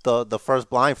the first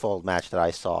blindfold match that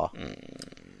I saw.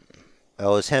 It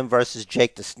was him versus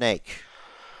Jake the Snake.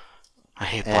 I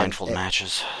hate blindfold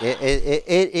matches. It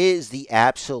is the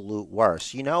absolute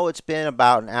worst. It's been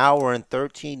about an hour and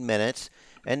 13 minutes,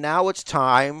 and now it's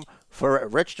time for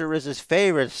Rich DeRiz's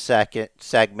favorite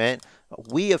segment,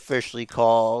 we officially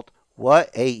called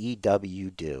What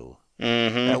AEW Do.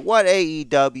 Mm-hmm. And what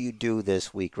AEW do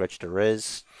this week, Rich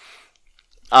DeRiz?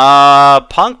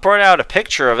 Punk brought out a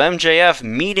picture of MJF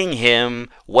meeting him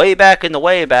way back in the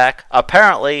way back,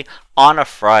 apparently on a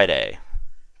Friday.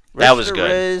 That was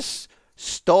good. Rich DeRiz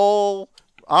stole.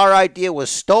 Our idea was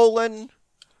stolen.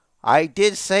 I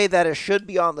did say that it should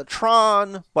be on the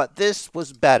Tron, but this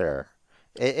was better.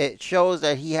 It shows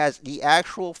that he has the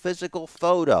actual physical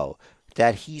photo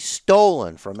that he's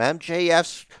stolen from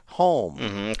MJF's home.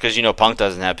 Because, Punk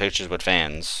doesn't have pictures with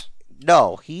fans.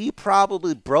 No, he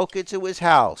probably broke into his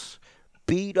house,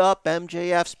 beat up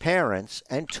MJF's parents,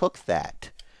 and took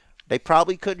that. They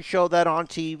probably couldn't show that on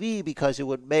TV because it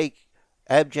would make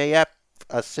MJF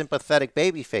a sympathetic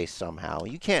babyface somehow.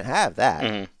 You can't have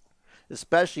that.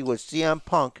 Especially with CM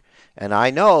Punk. And I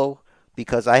know,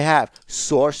 because I have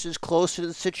sources close to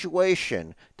the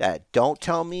situation that don't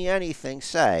tell me anything,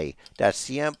 say that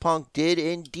CM Punk did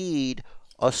indeed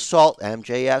assault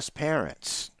MJF's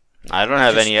parents. I don't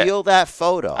have any. Steal that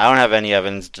photo. I don't have any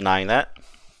evidence denying that.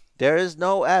 There is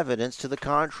no evidence to the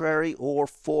contrary or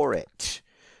for it.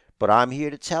 But I'm here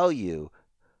to tell you,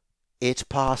 it's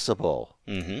possible.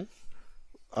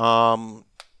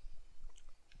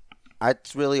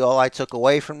 That's really all I took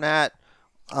away from that.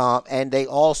 And they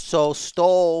also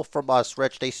stole from us,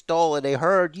 Rich. They stole and they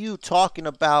heard you talking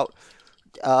about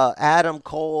Adam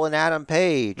Cole and Adam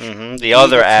Page. The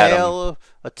other Adam.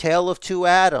 A tale of two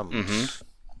Adams.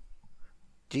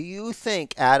 Do you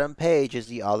think Adam Page is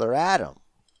the other Adam?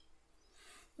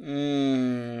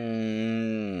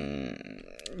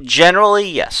 Generally,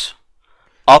 yes.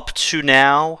 Up to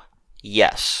now,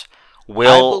 yes.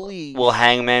 Will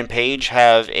Hangman Page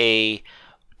have a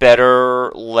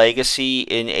better legacy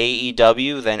in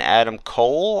AEW than Adam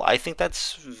Cole? I think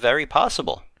that's very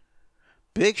possible.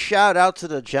 Big shout out to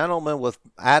the gentleman with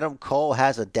Adam Cole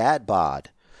has a dad bod.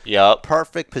 Yep.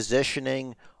 Perfect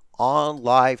positioning on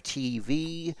live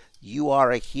TV. You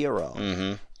are a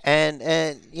hero. And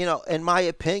in my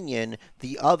opinion,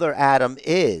 the other Adam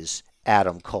is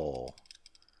Adam Cole.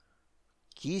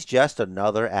 He's just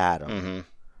another Adam.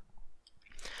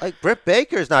 Like, Britt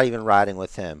Baker's not even riding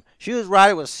with him. She was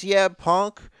riding with CM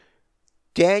Punk,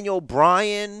 Daniel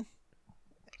Bryan,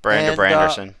 Brandon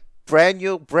Branderson,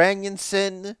 Daniel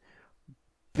Branyanson,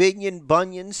 Binion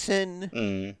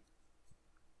Bunyanson,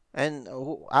 and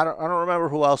I don't remember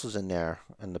who else was in there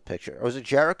in the picture. Or was it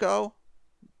Jericho?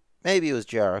 Maybe it was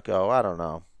Jericho. I don't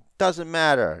know. Doesn't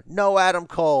matter. No Adam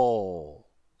Cole,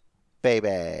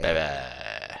 baby.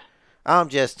 I'm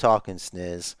just talking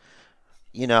sniz.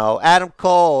 Adam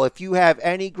Cole, if you have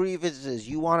any grievances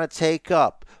you want to take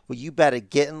up, well, you better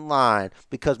get in line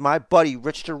because my buddy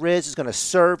Rich the Riz is going to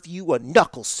serve you a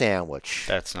knuckle sandwich.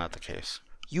 That's not the case.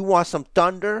 You want some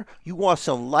thunder? You want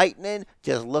some lightning?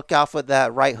 Just look out for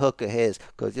that right hook of his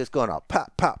because it's going to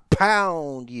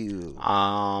pound you.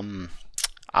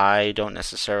 I don't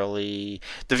necessarily...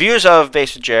 The views of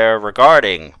Base of Jer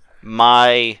regarding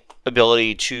my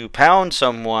ability to pound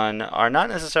someone are not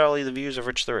necessarily the views of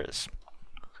Rich the Riz.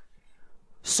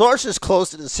 Sources close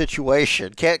to the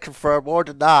situation can't confirm or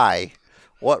deny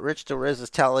what Rich the Riz is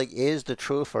telling is the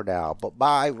truth for now. But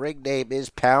my ring name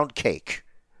is Pound Cake.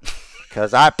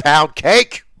 Because I pound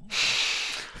cake.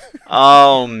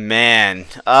 Oh, man.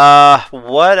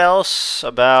 What else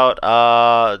about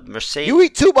Mercedes? You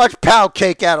eat too much pound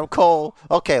cake, Adam Cole.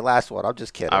 Okay, last one. I'm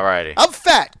just kidding. Alrighty. I'm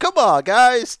fat. Come on,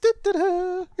 guys.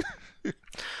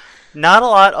 Not a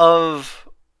lot of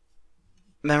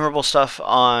memorable stuff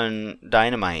on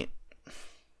Dynamite.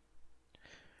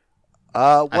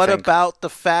 What about the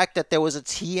fact that there was a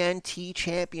TNT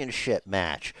Championship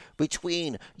match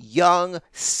between young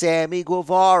Sammy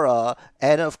Guevara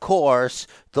and, of course,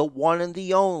 the one and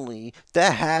the only,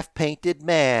 the half-painted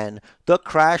man, the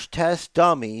crash test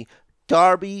dummy,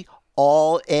 Darby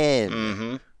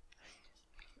All-In.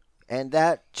 And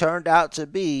that turned out to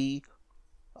be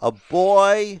a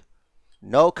boy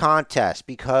no contest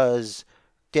because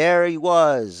there he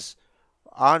was,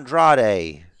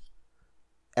 Andrade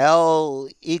El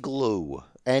Igloo,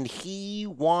 and he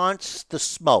wants the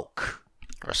smoke.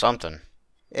 Or something.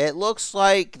 It looks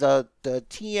like the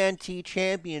TNT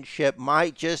Championship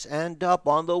might just end up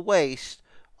on the waist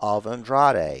of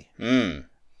Andrade.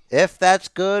 If that's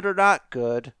good or not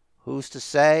good, who's to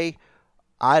say?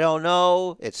 I don't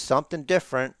know. It's something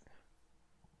different.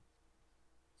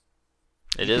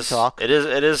 It is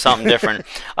something different.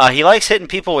 He likes hitting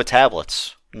people with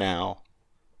tablets now.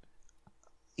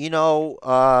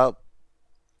 A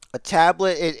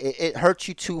tablet, it hurts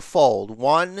you twofold.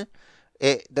 One,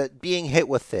 that being hit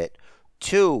with it.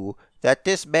 Two, that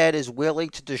this man is willing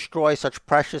to destroy such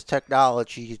precious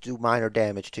technology to do minor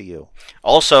damage to you.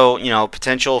 Also,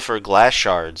 potential for glass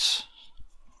shards.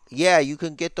 Yeah, you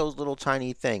can get those little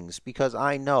tiny things because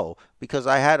I know. Because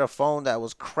I had a phone that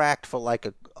was cracked for like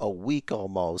a week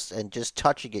almost, and just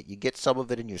touching it, you get some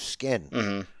of it in your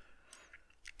skin.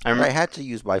 I had to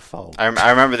use my phone. I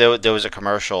remember there was a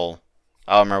commercial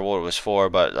I don't remember what it was for,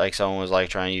 but like someone was like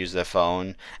trying to use their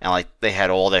phone and like they had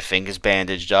all their fingers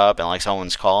bandaged up and like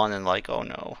someone's calling and like, oh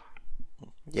no.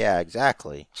 Yeah,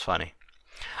 exactly. It's funny.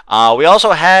 We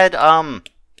also had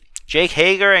Jake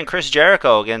Hager and Chris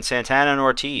Jericho against Santana and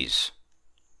Ortiz.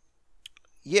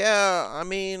 Yeah, I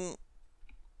mean,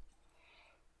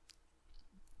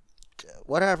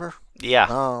 whatever.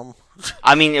 Yeah.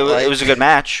 I mean, it was a good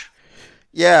match.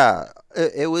 Yeah,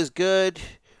 it was good.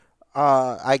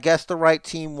 I guess the right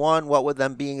team won, what with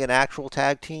them being an actual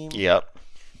tag team. Yep.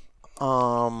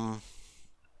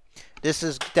 This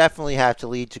is definitely have to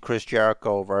lead to Chris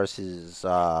Jericho versus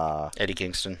Eddie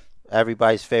Kingston.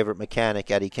 Everybody's favorite mechanic,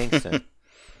 Eddie Kingston.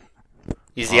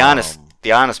 He's the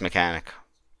honest mechanic.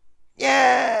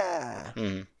 Yeah.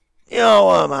 Mm. You don't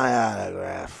want my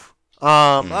autograph.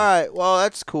 All right. Well,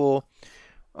 that's cool.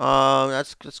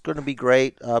 That's going to be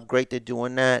great. Great they're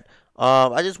doing that.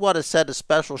 I just want to send a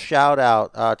special shout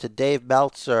out to Dave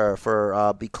Meltzer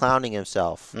for be clowning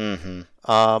himself. Mm-hmm.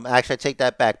 Actually, I take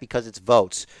that back because it's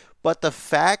votes. But the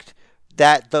fact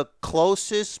that the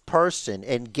closest person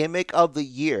in gimmick of the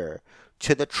year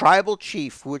to the Tribal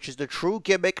Chief, which is the true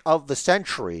gimmick of the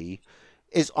century,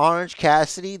 is Orange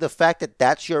Cassidy, the fact that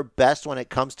that's your best when it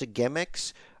comes to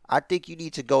gimmicks, I think you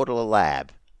need to go to the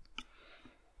lab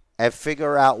and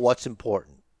figure out what's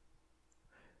important.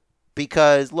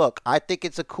 Because, look, I think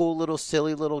it's a cool little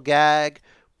silly little gag,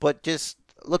 but just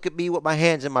look at me with my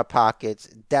hands in my pockets.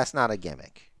 That's not a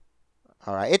gimmick.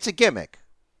 All right? It's a gimmick,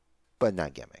 but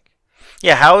not gimmick.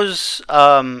 Yeah, how's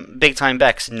Big Time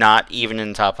Bex not even in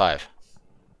the top 5?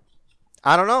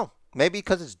 I don't know. Maybe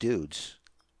because it's dudes.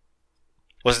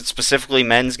 Was it specifically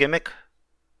men's gimmick?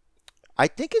 I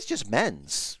think it's just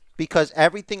men's. Because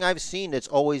everything I've seen, it's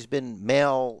always been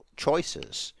male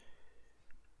choices.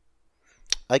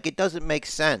 Like, it doesn't make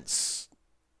sense,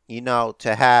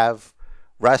 to have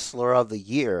Wrestler of the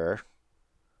Year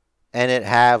and it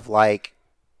have, like,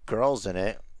 girls in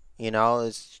it. It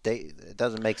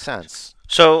doesn't make sense.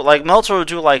 So, like, Meltzer would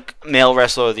do, like, male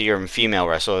Wrestler of the Year and female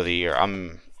Wrestler of the Year. I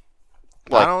don't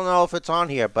know if it's on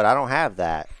here, but I don't have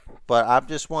that. But I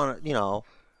just want to,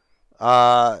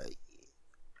 I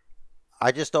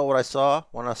just know what I saw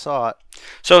when I saw it.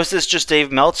 So is this just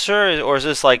Dave Meltzer, or is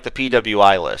this like the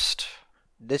PWI list?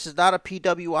 This is not a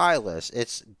PWI list.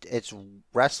 It's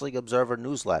Wrestling Observer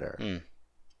newsletter.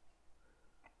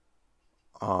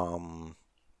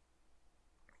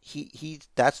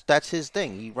 That's his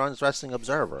thing. He runs Wrestling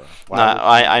Observer.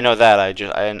 I know that.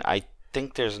 I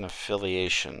think there's an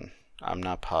affiliation. I'm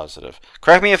not positive.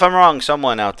 Correct me if I'm wrong,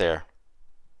 someone out there.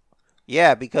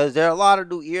 Yeah, because there are a lot of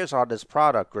new ears on this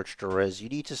product, Rich Deriz. You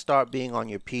need to start being on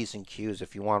your P's and Q's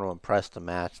if you want to impress the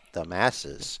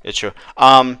masses. It's true.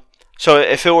 So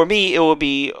if it were me, it would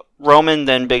be Roman,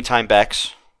 then Big Time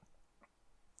Bex.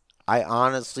 I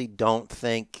honestly don't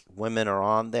think women are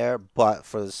on there, but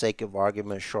for the sake of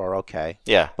argument, sure, okay.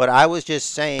 Yeah. But I was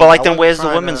just saying... But like, then where's the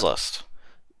women's list?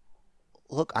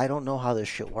 Look, I don't know how this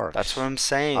shit works. That's what I'm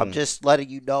saying. I'm just letting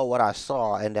you know what I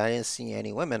saw, and I didn't see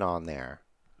any women on there.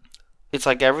 It's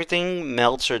like everything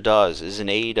Meltzer does is an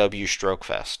AEW stroke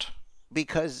fest.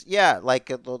 Because, yeah, like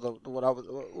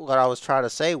what I was trying to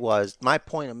say was, my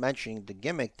point of mentioning the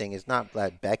gimmick thing is not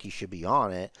that Becky should be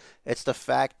on it. It's the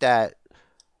fact that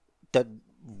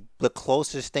the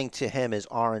closest thing to him is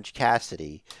Orange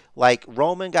Cassidy. Like,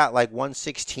 Roman got like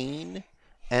 116,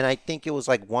 and I think it was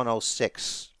like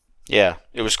 106. Yeah,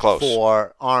 it was close.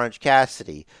 For Orange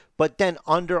Cassidy. But then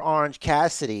under Orange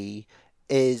Cassidy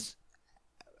is...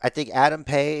 I think Adam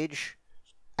Page,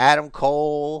 Adam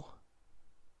Cole,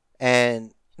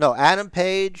 Adam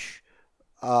Page,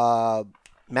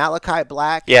 Malachi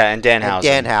Black. Yeah, and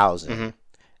Danhausen. Mm-hmm.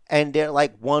 And they're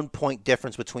like 1 point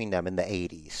difference between them in the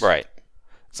 80s. Right.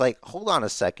 It's like, hold on a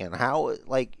second.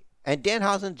 And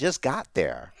Danhausen just got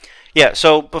there. Yeah,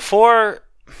 so before...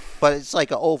 But it's like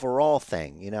an overall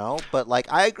thing, But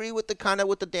like, I agree with the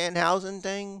Danhausen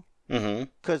thing. Mm-hmm.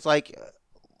 Because like...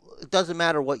 It doesn't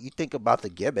matter what you think about the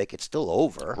gimmick. It's still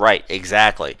over. Right,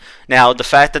 exactly. Now, the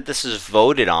fact that this is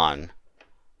voted on,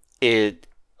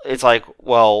 it's like,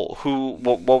 well,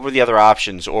 what were the other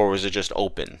options, or was it just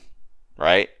open,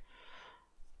 right?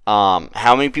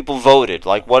 How many people voted?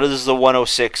 Like, what is the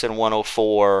 106 and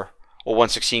 104, or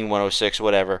 116, 106,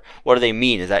 whatever? What do they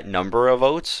mean? Is that number of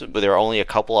votes? Were there only a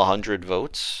couple of hundred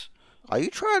votes? Are you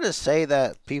trying to say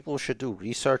that people should do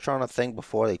research on a thing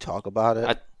before they talk about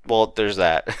it? Well, there's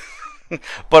that.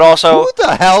 But also... Who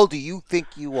the hell do you think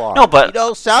you are? No,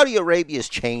 but... Saudi Arabia's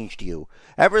changed you.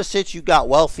 Ever since you got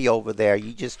wealthy over there,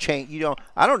 you just changed...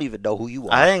 I don't even know who you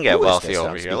are. I didn't get wealthy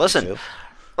over here. Listen,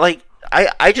 like,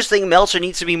 I just think Meltzer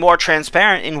needs to be more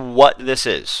transparent in what this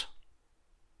is.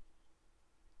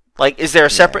 Like, is there a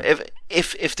separate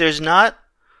if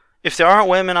there aren't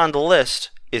women on the list,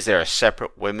 is there a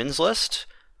separate women's list?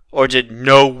 Or did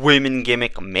no women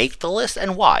gimmick make the list,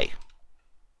 and why?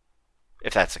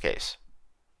 If that's the case.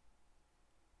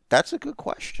 That's a good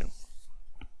question.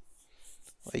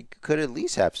 Well, you could at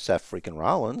least have Seth freaking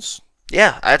Rollins.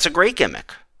 Yeah, that's a great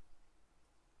gimmick.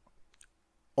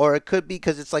 Or it could be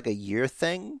because it's like a year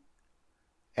thing,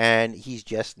 and he's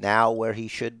just now where he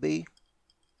should be.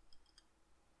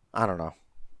 I don't know.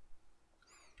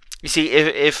 You see,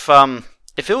 if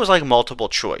it was like multiple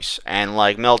choice, and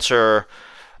like Meltzer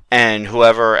and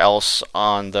whoever else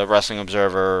on the Wrestling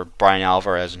Observer, Brian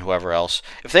Alvarez and whoever else,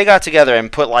 if they got together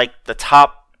and put like their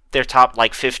top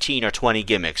like 15 or 20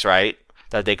 gimmicks, right,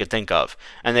 that they could think of,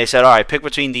 and they said, all right, pick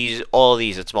between all of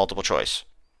these, it's multiple choice.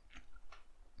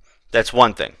 That's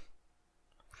one thing.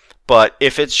 But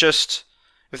if they're just,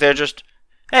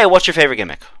 hey, what's your favorite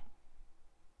gimmick?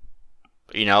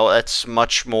 That's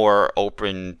much more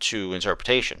open to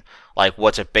interpretation. Like,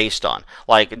 what's it based on?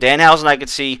 Like, Danhausen, I could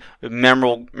see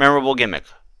memorable gimmick.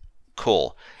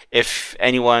 Cool. If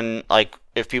anyone, like,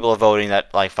 if people are voting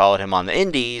that, like, followed him on the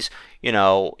indies,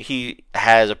 he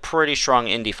has a pretty strong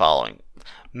indie following.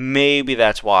 Maybe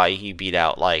that's why he beat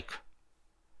out, like,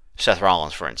 Seth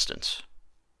Rollins, for instance.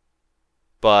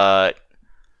 But,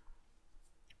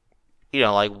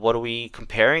 like, what are we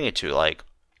comparing it to? Like,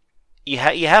 you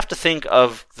have to think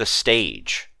of the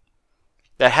stage.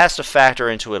 That has to factor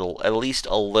into it at least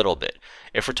a little bit.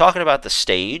 If we're talking about the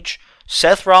stage,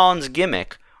 Seth Rollins'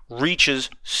 gimmick reaches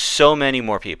so many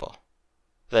more people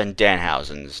than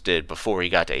Danhausen's did before he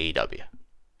got to AEW.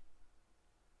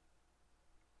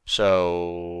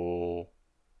 So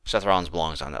Seth Rollins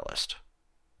belongs on that list.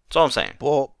 That's all I'm saying.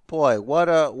 Boy, what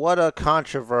a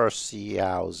controversy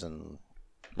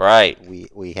right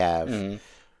we have. Mm-hmm.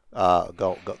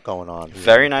 Going on.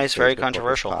 Very nice, very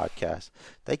controversial podcast.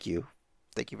 Thank you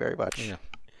very much. Yeah.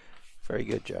 Very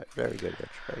good, Rich. Very good.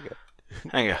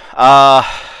 Thank you.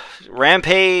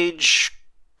 Rampage,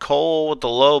 Cole with the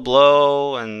low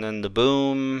blow, and then the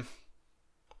boom.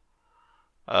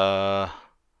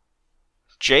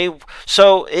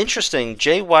 So interesting.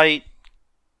 Jay White's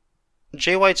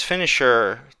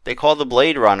finisher, they call the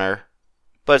Blade Runner,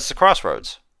 but it's the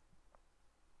Crossroads.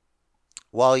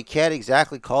 Well, you can't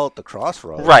exactly call it the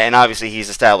Crossroads. Right, and obviously he's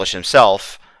established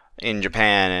himself in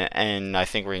Japan, and I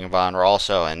think Ring of Honor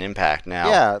also, and Impact now.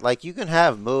 Yeah, like you can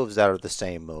have moves that are the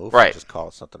same move. Right. Just call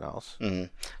it something else.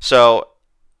 Mm-hmm. So,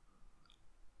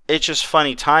 it's just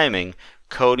funny timing.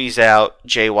 Cody's out,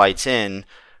 Jay White's in,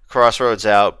 Crossroads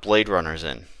out, Blade Runner's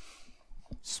in.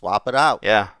 Swap it out.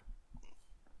 Yeah.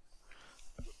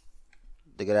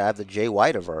 They're going to have the Jay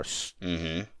White-averse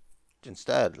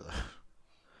instead.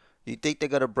 You think they're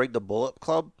going to bring the Bullet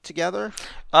Club together?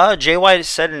 Jay White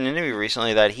said in an interview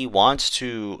recently that he wants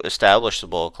to establish the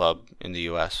Bullet Club in the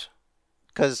U.S.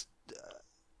 Because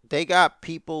they got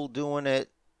people doing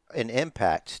it in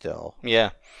Impact still.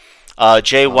 Yeah.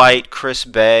 Jay White, Chris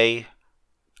Bay.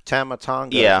 Tama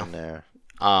Tonga's in there.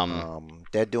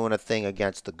 They're doing a thing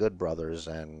against the Good Brothers,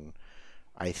 and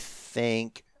I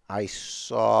think I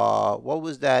saw... What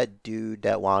was that dude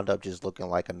that wound up just looking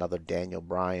like another Daniel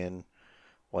Bryan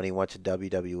when he went to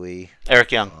WWE?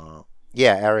 Eric Young.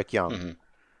 Yeah, Eric Young. Mm-hmm.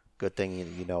 Good thing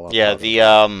you know. Yeah,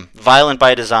 the Violent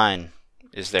by Design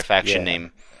is their faction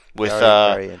name. With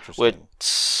very interesting. With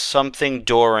something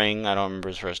Doring, I don't remember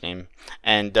his first name,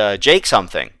 and Jake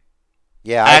something.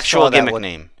 Yeah, actual gimmick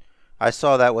name. I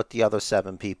saw that with the other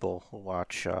 7 people who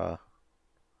watch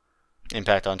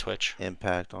Impact on Twitch.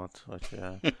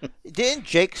 Yeah. Didn't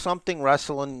Jake something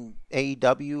wrestle in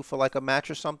AEW for like a match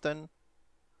or something?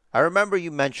 I remember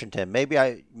you mentioned him.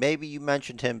 Maybe you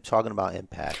mentioned him talking about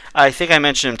Impact. I think I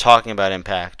mentioned him talking about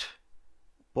Impact.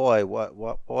 Boy,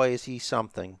 boy is he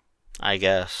something. I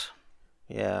guess.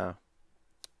 Yeah.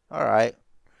 All right.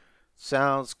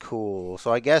 Sounds cool.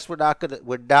 So I guess we're not gonna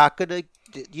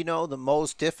the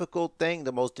most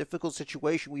difficult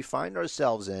situation we find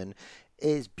ourselves in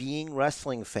is being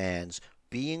wrestling fans,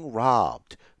 being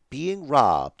robbed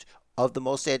of the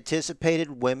most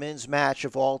anticipated women's match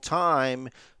of all time,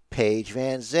 Paige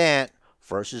Van Zant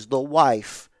versus the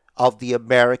wife of the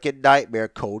American Nightmare,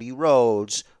 Cody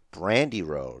Rhodes, Brandy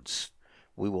Rhodes.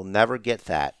 We will never get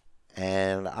that.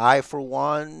 And I, for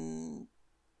one,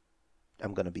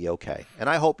 am going to be okay. And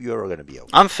I hope you're going to be okay.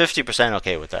 I'm 50%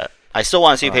 okay with that. I still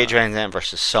want to see Paige Van Zant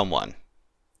versus someone.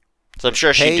 So I'm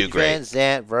sure she'd do great. Paige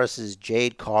Van Zant versus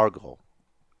Jade Cargill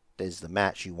is the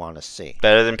match you want to see.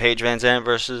 Better than Paige Van Zant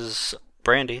versus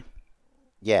Brandy.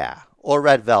 Yeah. Or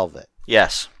Red Velvet.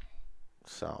 Yes.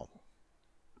 So,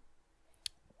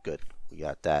 good. We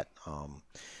got that.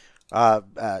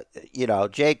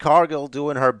 Jade Cargill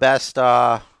doing her best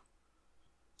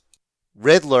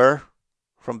Riddler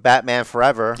from Batman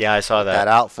Forever. Yeah, I saw that. That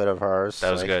outfit of hers.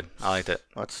 That was good. I liked it.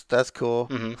 That's cool.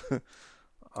 Mm-hmm.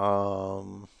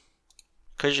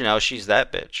 'Cause she's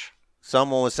that bitch.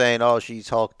 Someone was saying, "Oh, she's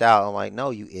hulked out." I'm like,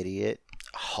 "No, you idiot."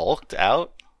 Hulked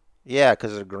out? Yeah,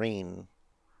 because of green.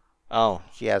 Oh.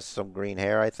 She has some green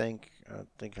hair, I think. I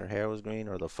think her hair was green,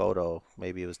 or the photo,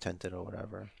 maybe it was tinted or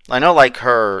whatever. I know, like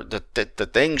the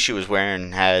thing she was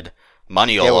wearing had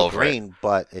money all over green, it.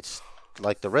 But it's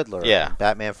like the Riddler. Yeah.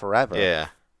 Batman Forever. Yeah.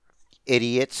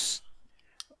 Idiots.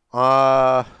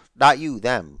 Not you,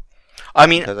 them. I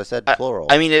mean, because I said plural.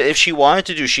 I mean, if she wanted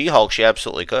to do She-Hulk, she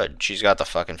absolutely could. She's got the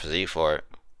fucking physique for it.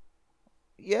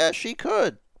 Yeah, she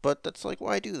could, but that's like,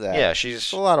 why do that? Yeah,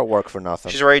 it's a lot of work for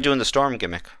nothing. She's already doing the Storm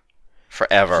gimmick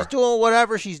forever. She's doing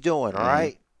whatever she's doing. All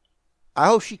right. I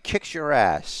hope she kicks your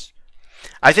ass.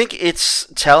 I think it's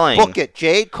telling. Book it,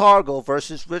 Jade Cargill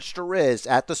versus Rich the Riz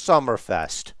at the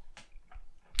Summerfest.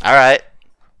 All right,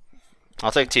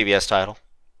 I'll take TBS title.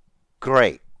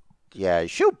 Great. Yeah,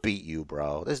 she'll beat you,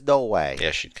 bro. There's no way.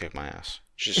 Yeah, she'd kick my ass.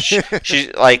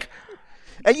 She's like,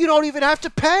 and you don't even have to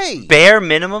pay. Bare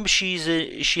minimum, she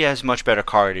has much better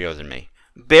cardio than me.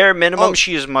 Bare minimum,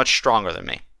 she is much stronger than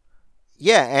me.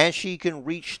 Yeah, and she can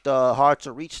reach the hard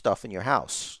to reach stuff in your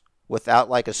house without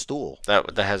like a stool.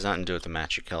 That has nothing to do with the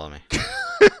match. You're killing me.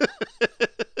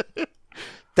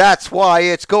 That's why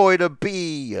it's going to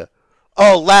be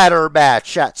a ladder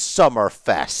match at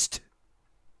Summerfest.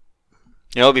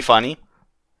 You know, it'd be funny.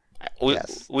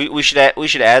 Yes. We should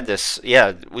add this.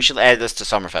 Yeah, we should add this to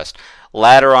Summerfest.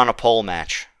 Ladder on a pole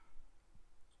match.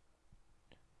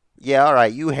 Yeah, all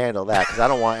right, you handle that because I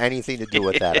don't want anything to do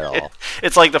with that at all.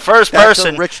 It's like the first That's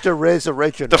person. a Rich the Riz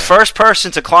original. The first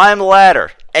person to climb the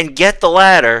ladder and get the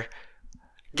ladder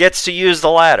gets to use the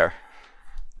ladder.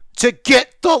 To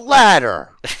get the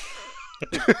ladder.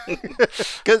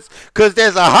 Because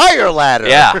there's a higher ladder.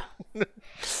 Yeah.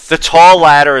 The tall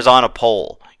ladder is on a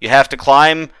pole. You have to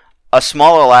climb a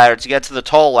smaller ladder to get to the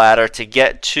tall ladder to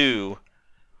get to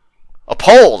a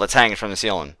pole that's hanging from the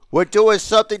ceiling. We're doing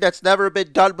something that's never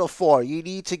been done before. You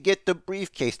need to get the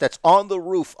briefcase that's on the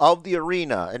roof of the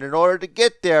arena. And in order to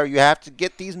get there, you have to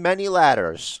get these many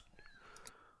ladders.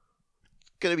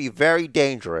 It's going to be very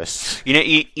dangerous.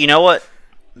 You know what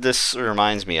this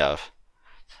reminds me of?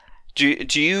 Do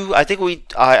you? I think we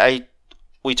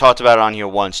talked about it on here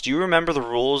once. Do you remember the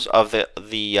rules of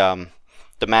the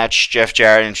match Jeff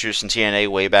Jarrett introduced in TNA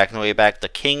way back, the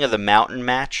King of the Mountain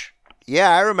match? Yeah,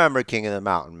 I remember King of the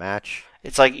Mountain match.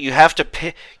 It's like you have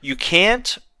to you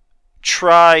can't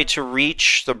try to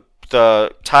reach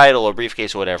the title or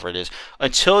briefcase or whatever it is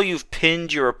until you've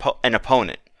pinned an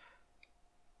opponent.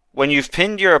 When you've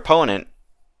pinned your opponent,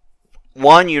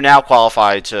 one, you now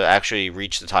qualify to actually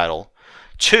reach the title.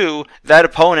 Two, that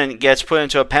opponent gets put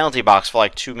into a penalty box for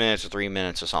like 2 minutes or 3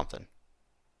 minutes or something.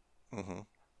 Mm-hmm.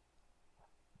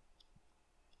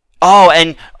 Oh,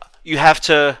 and you have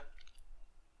to...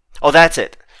 Oh, that's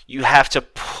it. You have to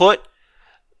put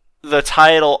the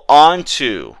title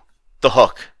onto the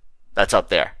hook that's up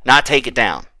there, not take it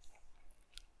down.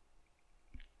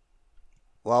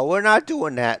 Well, we're not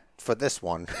doing that for this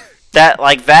one.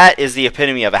 That is the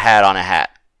epitome of a hat on a hat.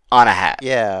 On a hat.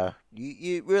 Yeah.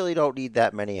 You really don't need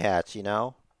that many hats, you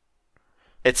know?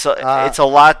 It's a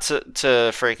lot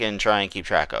to freaking try and keep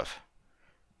track of.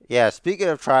 Yeah, speaking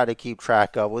of trying to keep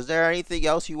track of, was there anything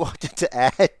else you wanted to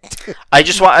add? I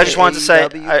just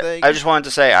wanted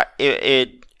to say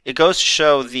it goes to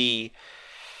show the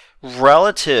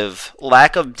relative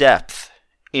lack of depth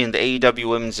in the AEW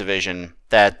Women's Division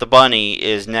that the Bunny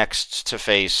is next to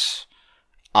face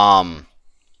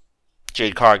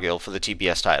Jade Cargill for the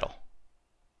TBS title.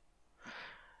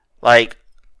 Like,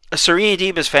 Serena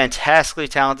Deeb is fantastically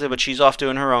talented, but she's off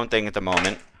doing her own thing at the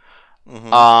moment.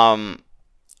 Mm-hmm.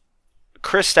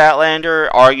 Chris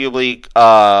Statlander arguably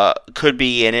could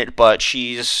be in it, but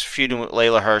she's feuding with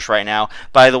Layla Hirsch right now.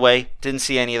 By the way, didn't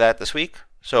see any of that this week.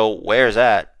 So where's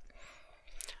that?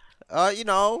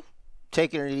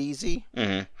 Taking it easy.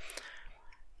 Mm-hmm.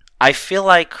 I feel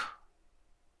like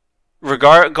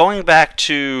going back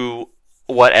to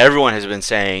what everyone has been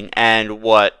saying and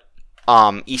what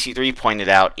EC3 pointed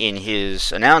out in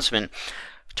his announcement,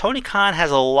 Tony Khan has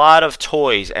a lot of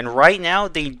toys, and right now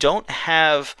they don't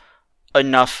have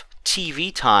enough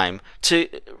TV time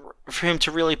for him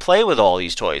to really play with all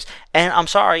these toys. And I'm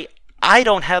sorry, I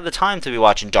don't have the time to be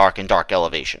watching Dark and Dark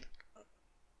Elevation.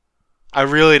 I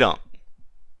really don't.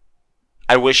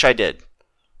 I wish I did.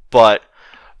 But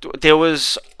there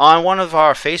was, on one of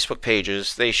our Facebook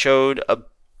pages, they showed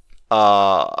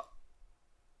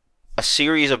a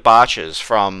series of botches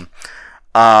from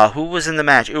who was in the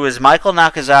match? It was Michael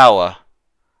Nakazawa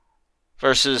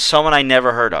versus someone I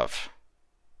never heard of.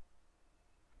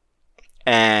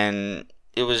 And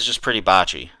it was just pretty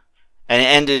botchy. And it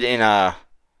ended in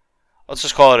let's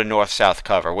just call it a north-south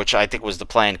cover, which I think was the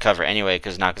planned cover anyway,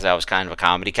 because Nakazawa was kind of a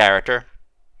comedy character.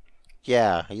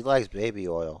 Yeah, he likes baby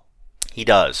oil. He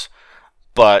does.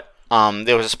 But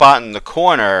there was a spot in the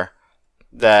corner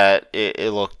that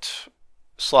it looked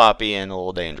sloppy and a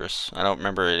little dangerous. I don't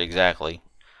remember it exactly.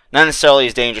 Not necessarily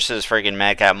as dangerous as friggin'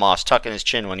 Madcap Moss tucking his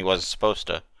chin when he wasn't supposed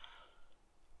to.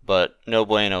 But no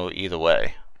bueno either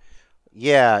way.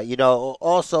 Yeah,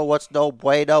 also what's no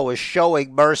bueno is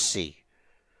showing mercy.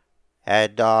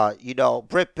 And,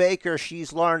 Britt Baker,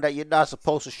 she's learned that you're not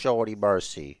supposed to show any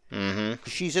mercy. Mm-hmm.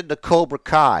 She's in the Cobra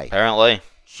Kai. Apparently.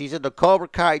 She's in the Cobra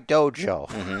Kai dojo.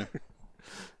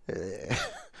 Mm-hmm.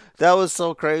 That was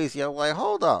so crazy. I'm like,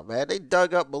 hold up, man. They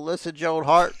dug up Melissa Joan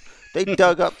Hart. They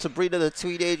dug up Sabrina the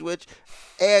Teenage Witch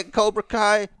and Cobra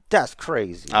Kai. That's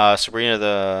crazy. Sabrina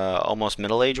the almost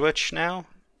middle-aged witch now?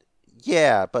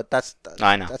 Yeah, but that's...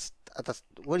 I know. That's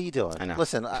what are you doing? I know.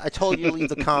 Listen, I told you to leave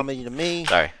the comedy to me.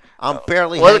 Sorry. I'm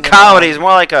barely Well, the hanging comedy on. is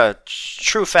more like a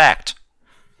true fact.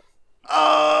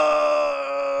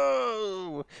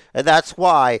 Oh! And that's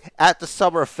why, at the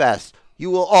Summerfest,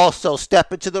 you will also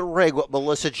step into the ring with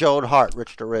Melissa Joan Hart,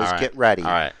 Rich Derez. All right. Get ready.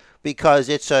 All right. Because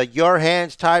it's your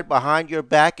hands tied behind your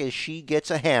back as she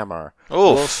gets a hammer. Oof.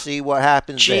 We'll see what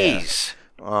happens Jeez.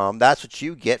 there. That's what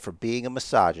you get for being a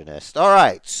misogynist. All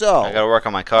right, so... I got to work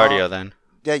on my cardio then.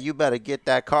 Yeah, you better get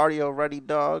that cardio ready,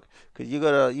 dog, because you're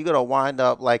gonna wind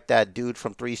up like that dude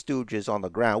from Three Stooges on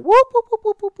the ground. Whoop, whoop, whoop,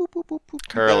 whoop, whoop, whoop, whoop, whoop.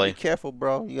 Curly. You gotta be careful,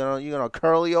 bro. You're gonna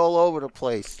curly all over the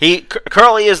place.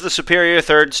 Curly is the superior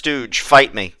third stooge.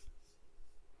 Fight me.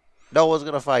 No one's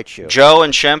gonna fight you. Joe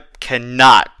and Shemp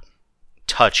cannot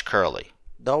touch Curly.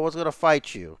 No one's gonna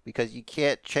fight you because you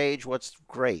can't change what's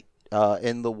great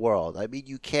in the world. I mean,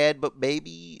 you can, but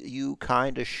maybe you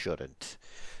kind of shouldn't.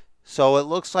 So it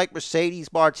looks like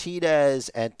Mercedes Martinez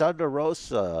and Thunder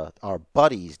Rosa are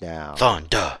buddies now.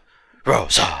 Thunder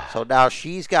Rosa. So now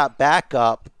she's got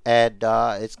backup, and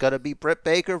it's going to be Britt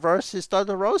Baker versus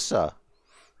Thunder Rosa.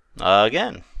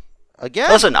 Again.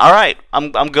 Listen, all right.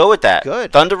 I'm good with that.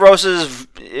 Good. Thunder Rosa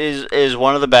is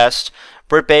one of the best.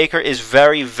 Britt Baker is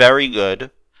very, very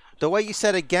good. The way you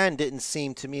said again didn't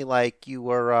seem to me like you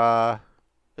were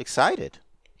excited.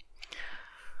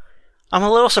 I'm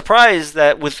a little surprised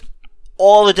that with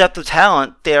all the depth of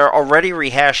talent, they're already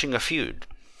rehashing a feud.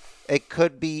 It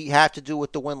could have to do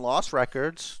with the win-loss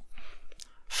records.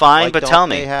 Fine, Like, but don't tell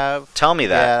me. they have- Tell me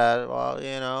that. Yeah,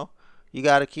 well, you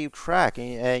got to keep track,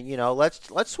 and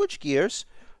let's switch gears.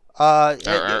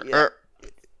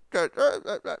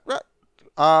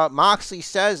 Moxley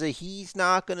says that he's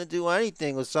not going to do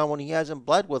anything with someone he hasn't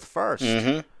bled with first.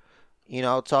 Mm-hmm.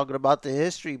 Talking about the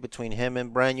history between him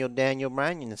and Daniel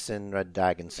Bryanson, Red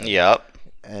Dagonson. Yep.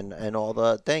 And all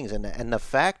the things. And the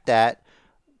fact that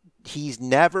he's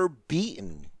never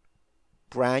beaten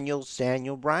Daniel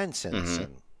Bryanson.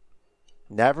 Mm-hmm.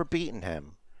 Never beaten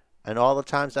him. And all the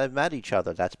times they've met each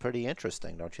other, that's pretty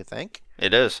interesting, don't you think?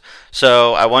 It is.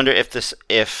 So I wonder if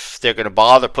they're going to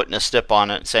bother putting a stip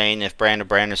on it, saying if Brandon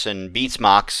Branderson beats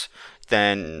Mox,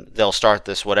 then they'll start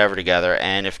this whatever together,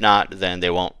 and if not, then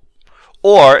they won't.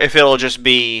 Or if it'll just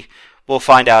be, we'll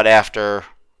find out after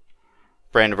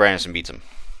Brandon Branderson beats him.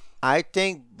 I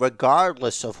think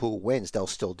regardless of who wins, they'll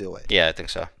still do it. Yeah, I think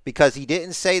so. Because he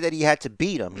didn't say that he had to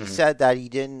beat him. He said that he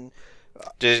didn't.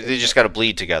 They just got to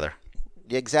bleed together.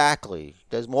 Exactly.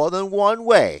 There's more than one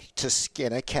way to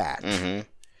skin a cat. Mm-hmm.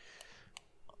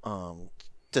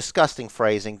 Disgusting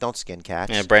phrasing. Don't skin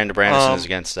cats. Yeah, Brandon Branderson is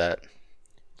against that.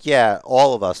 Yeah,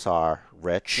 all of us are,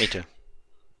 Rich. Me too.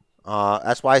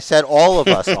 That's why I said all of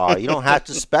us are. You don't have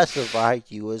to specify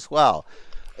you as well.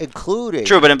 Including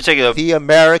True, but in particular, the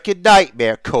American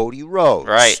Nightmare, Cody Rhodes.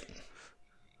 right.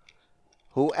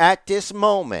 Who at this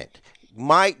moment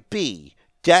might be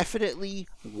definitely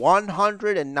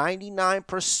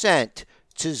 199%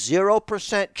 to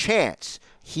 0% chance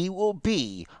he will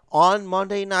be on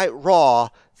Monday Night Raw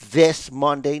this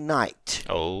Monday night.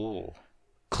 Oh.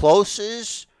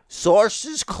 Sources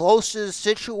closest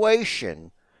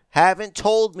situation haven't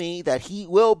told me that he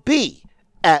will be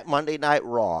at Monday Night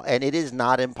Raw, and it is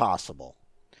not impossible.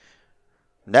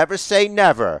 Never say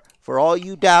never. For all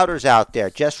you doubters out there,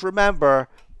 just remember,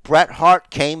 Bret Hart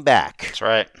came back. That's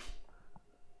right.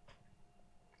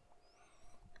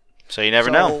 So you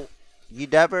never know. You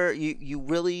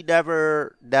really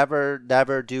never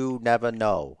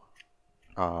know.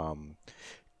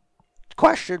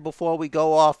 Question before we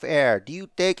go off air. Do you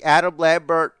think Adam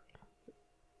Lambert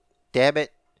Damn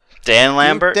it. Dan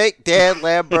Lambert? You think Dan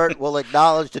Lambert will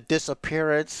acknowledge the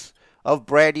disappearance of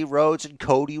Brandy Rhodes and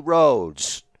Cody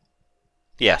Rhodes?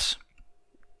 Yes.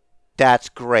 That's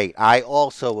great. I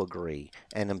also agree,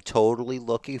 and I'm totally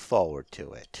looking forward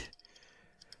to it.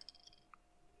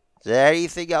 Is there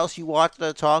anything else you want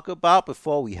to talk about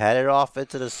before we head it off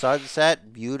into the sunset?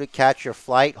 You to catch your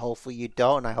flight. Hopefully you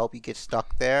don't, and I hope you get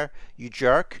stuck there, you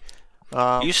jerk.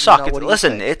 You suck. What do you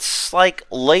Listen, think? it's like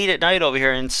late at night over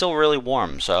here and it's still really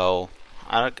warm, so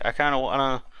I kind of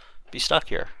want to be stuck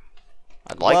here.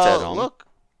 I'd like to head home. Look,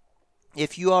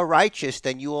 if you are righteous,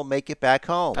 then you will make it back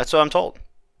home. That's what I'm told.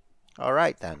 All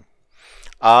right, then.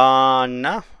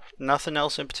 No. Nothing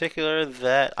else in particular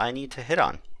that I need to hit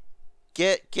on.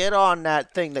 Get on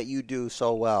that thing that you do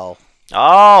so well.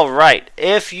 All right.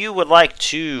 If you would like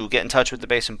to get in touch with the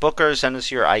Basement Bookers, send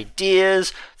us your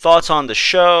ideas, thoughts on the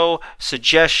show,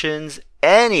 suggestions,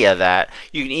 any of that,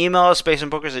 you can email us,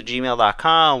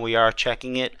 basementbookers@gmail.com. We are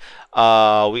checking it. We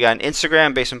got an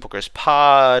Instagram, Basement Bookers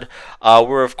Pod.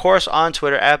 We're, of course, on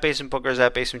Twitter, at Basement Bookers,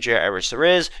 at Basement Jer, at Rich the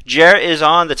Riz. Jer is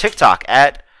on the TikTok,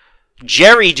 at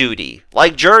Jerry Duty.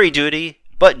 Like jury duty,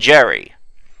 but Jerry.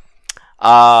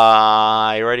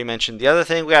 I already mentioned the other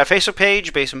thing. We got a Facebook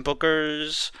page, Basement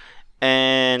Bookers.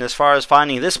 And as far as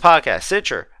finding this podcast,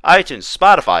 Stitcher, iTunes,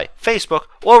 Spotify, Facebook,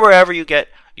 or wherever you get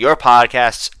your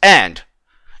podcasts. And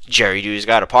Jerry Duty's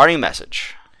got a parting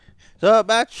message. The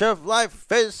match of life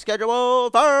is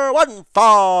scheduled for one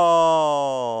fall.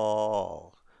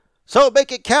 So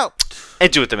make it count.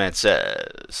 And do what the man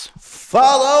says.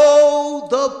 Follow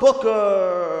the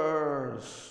Bookers.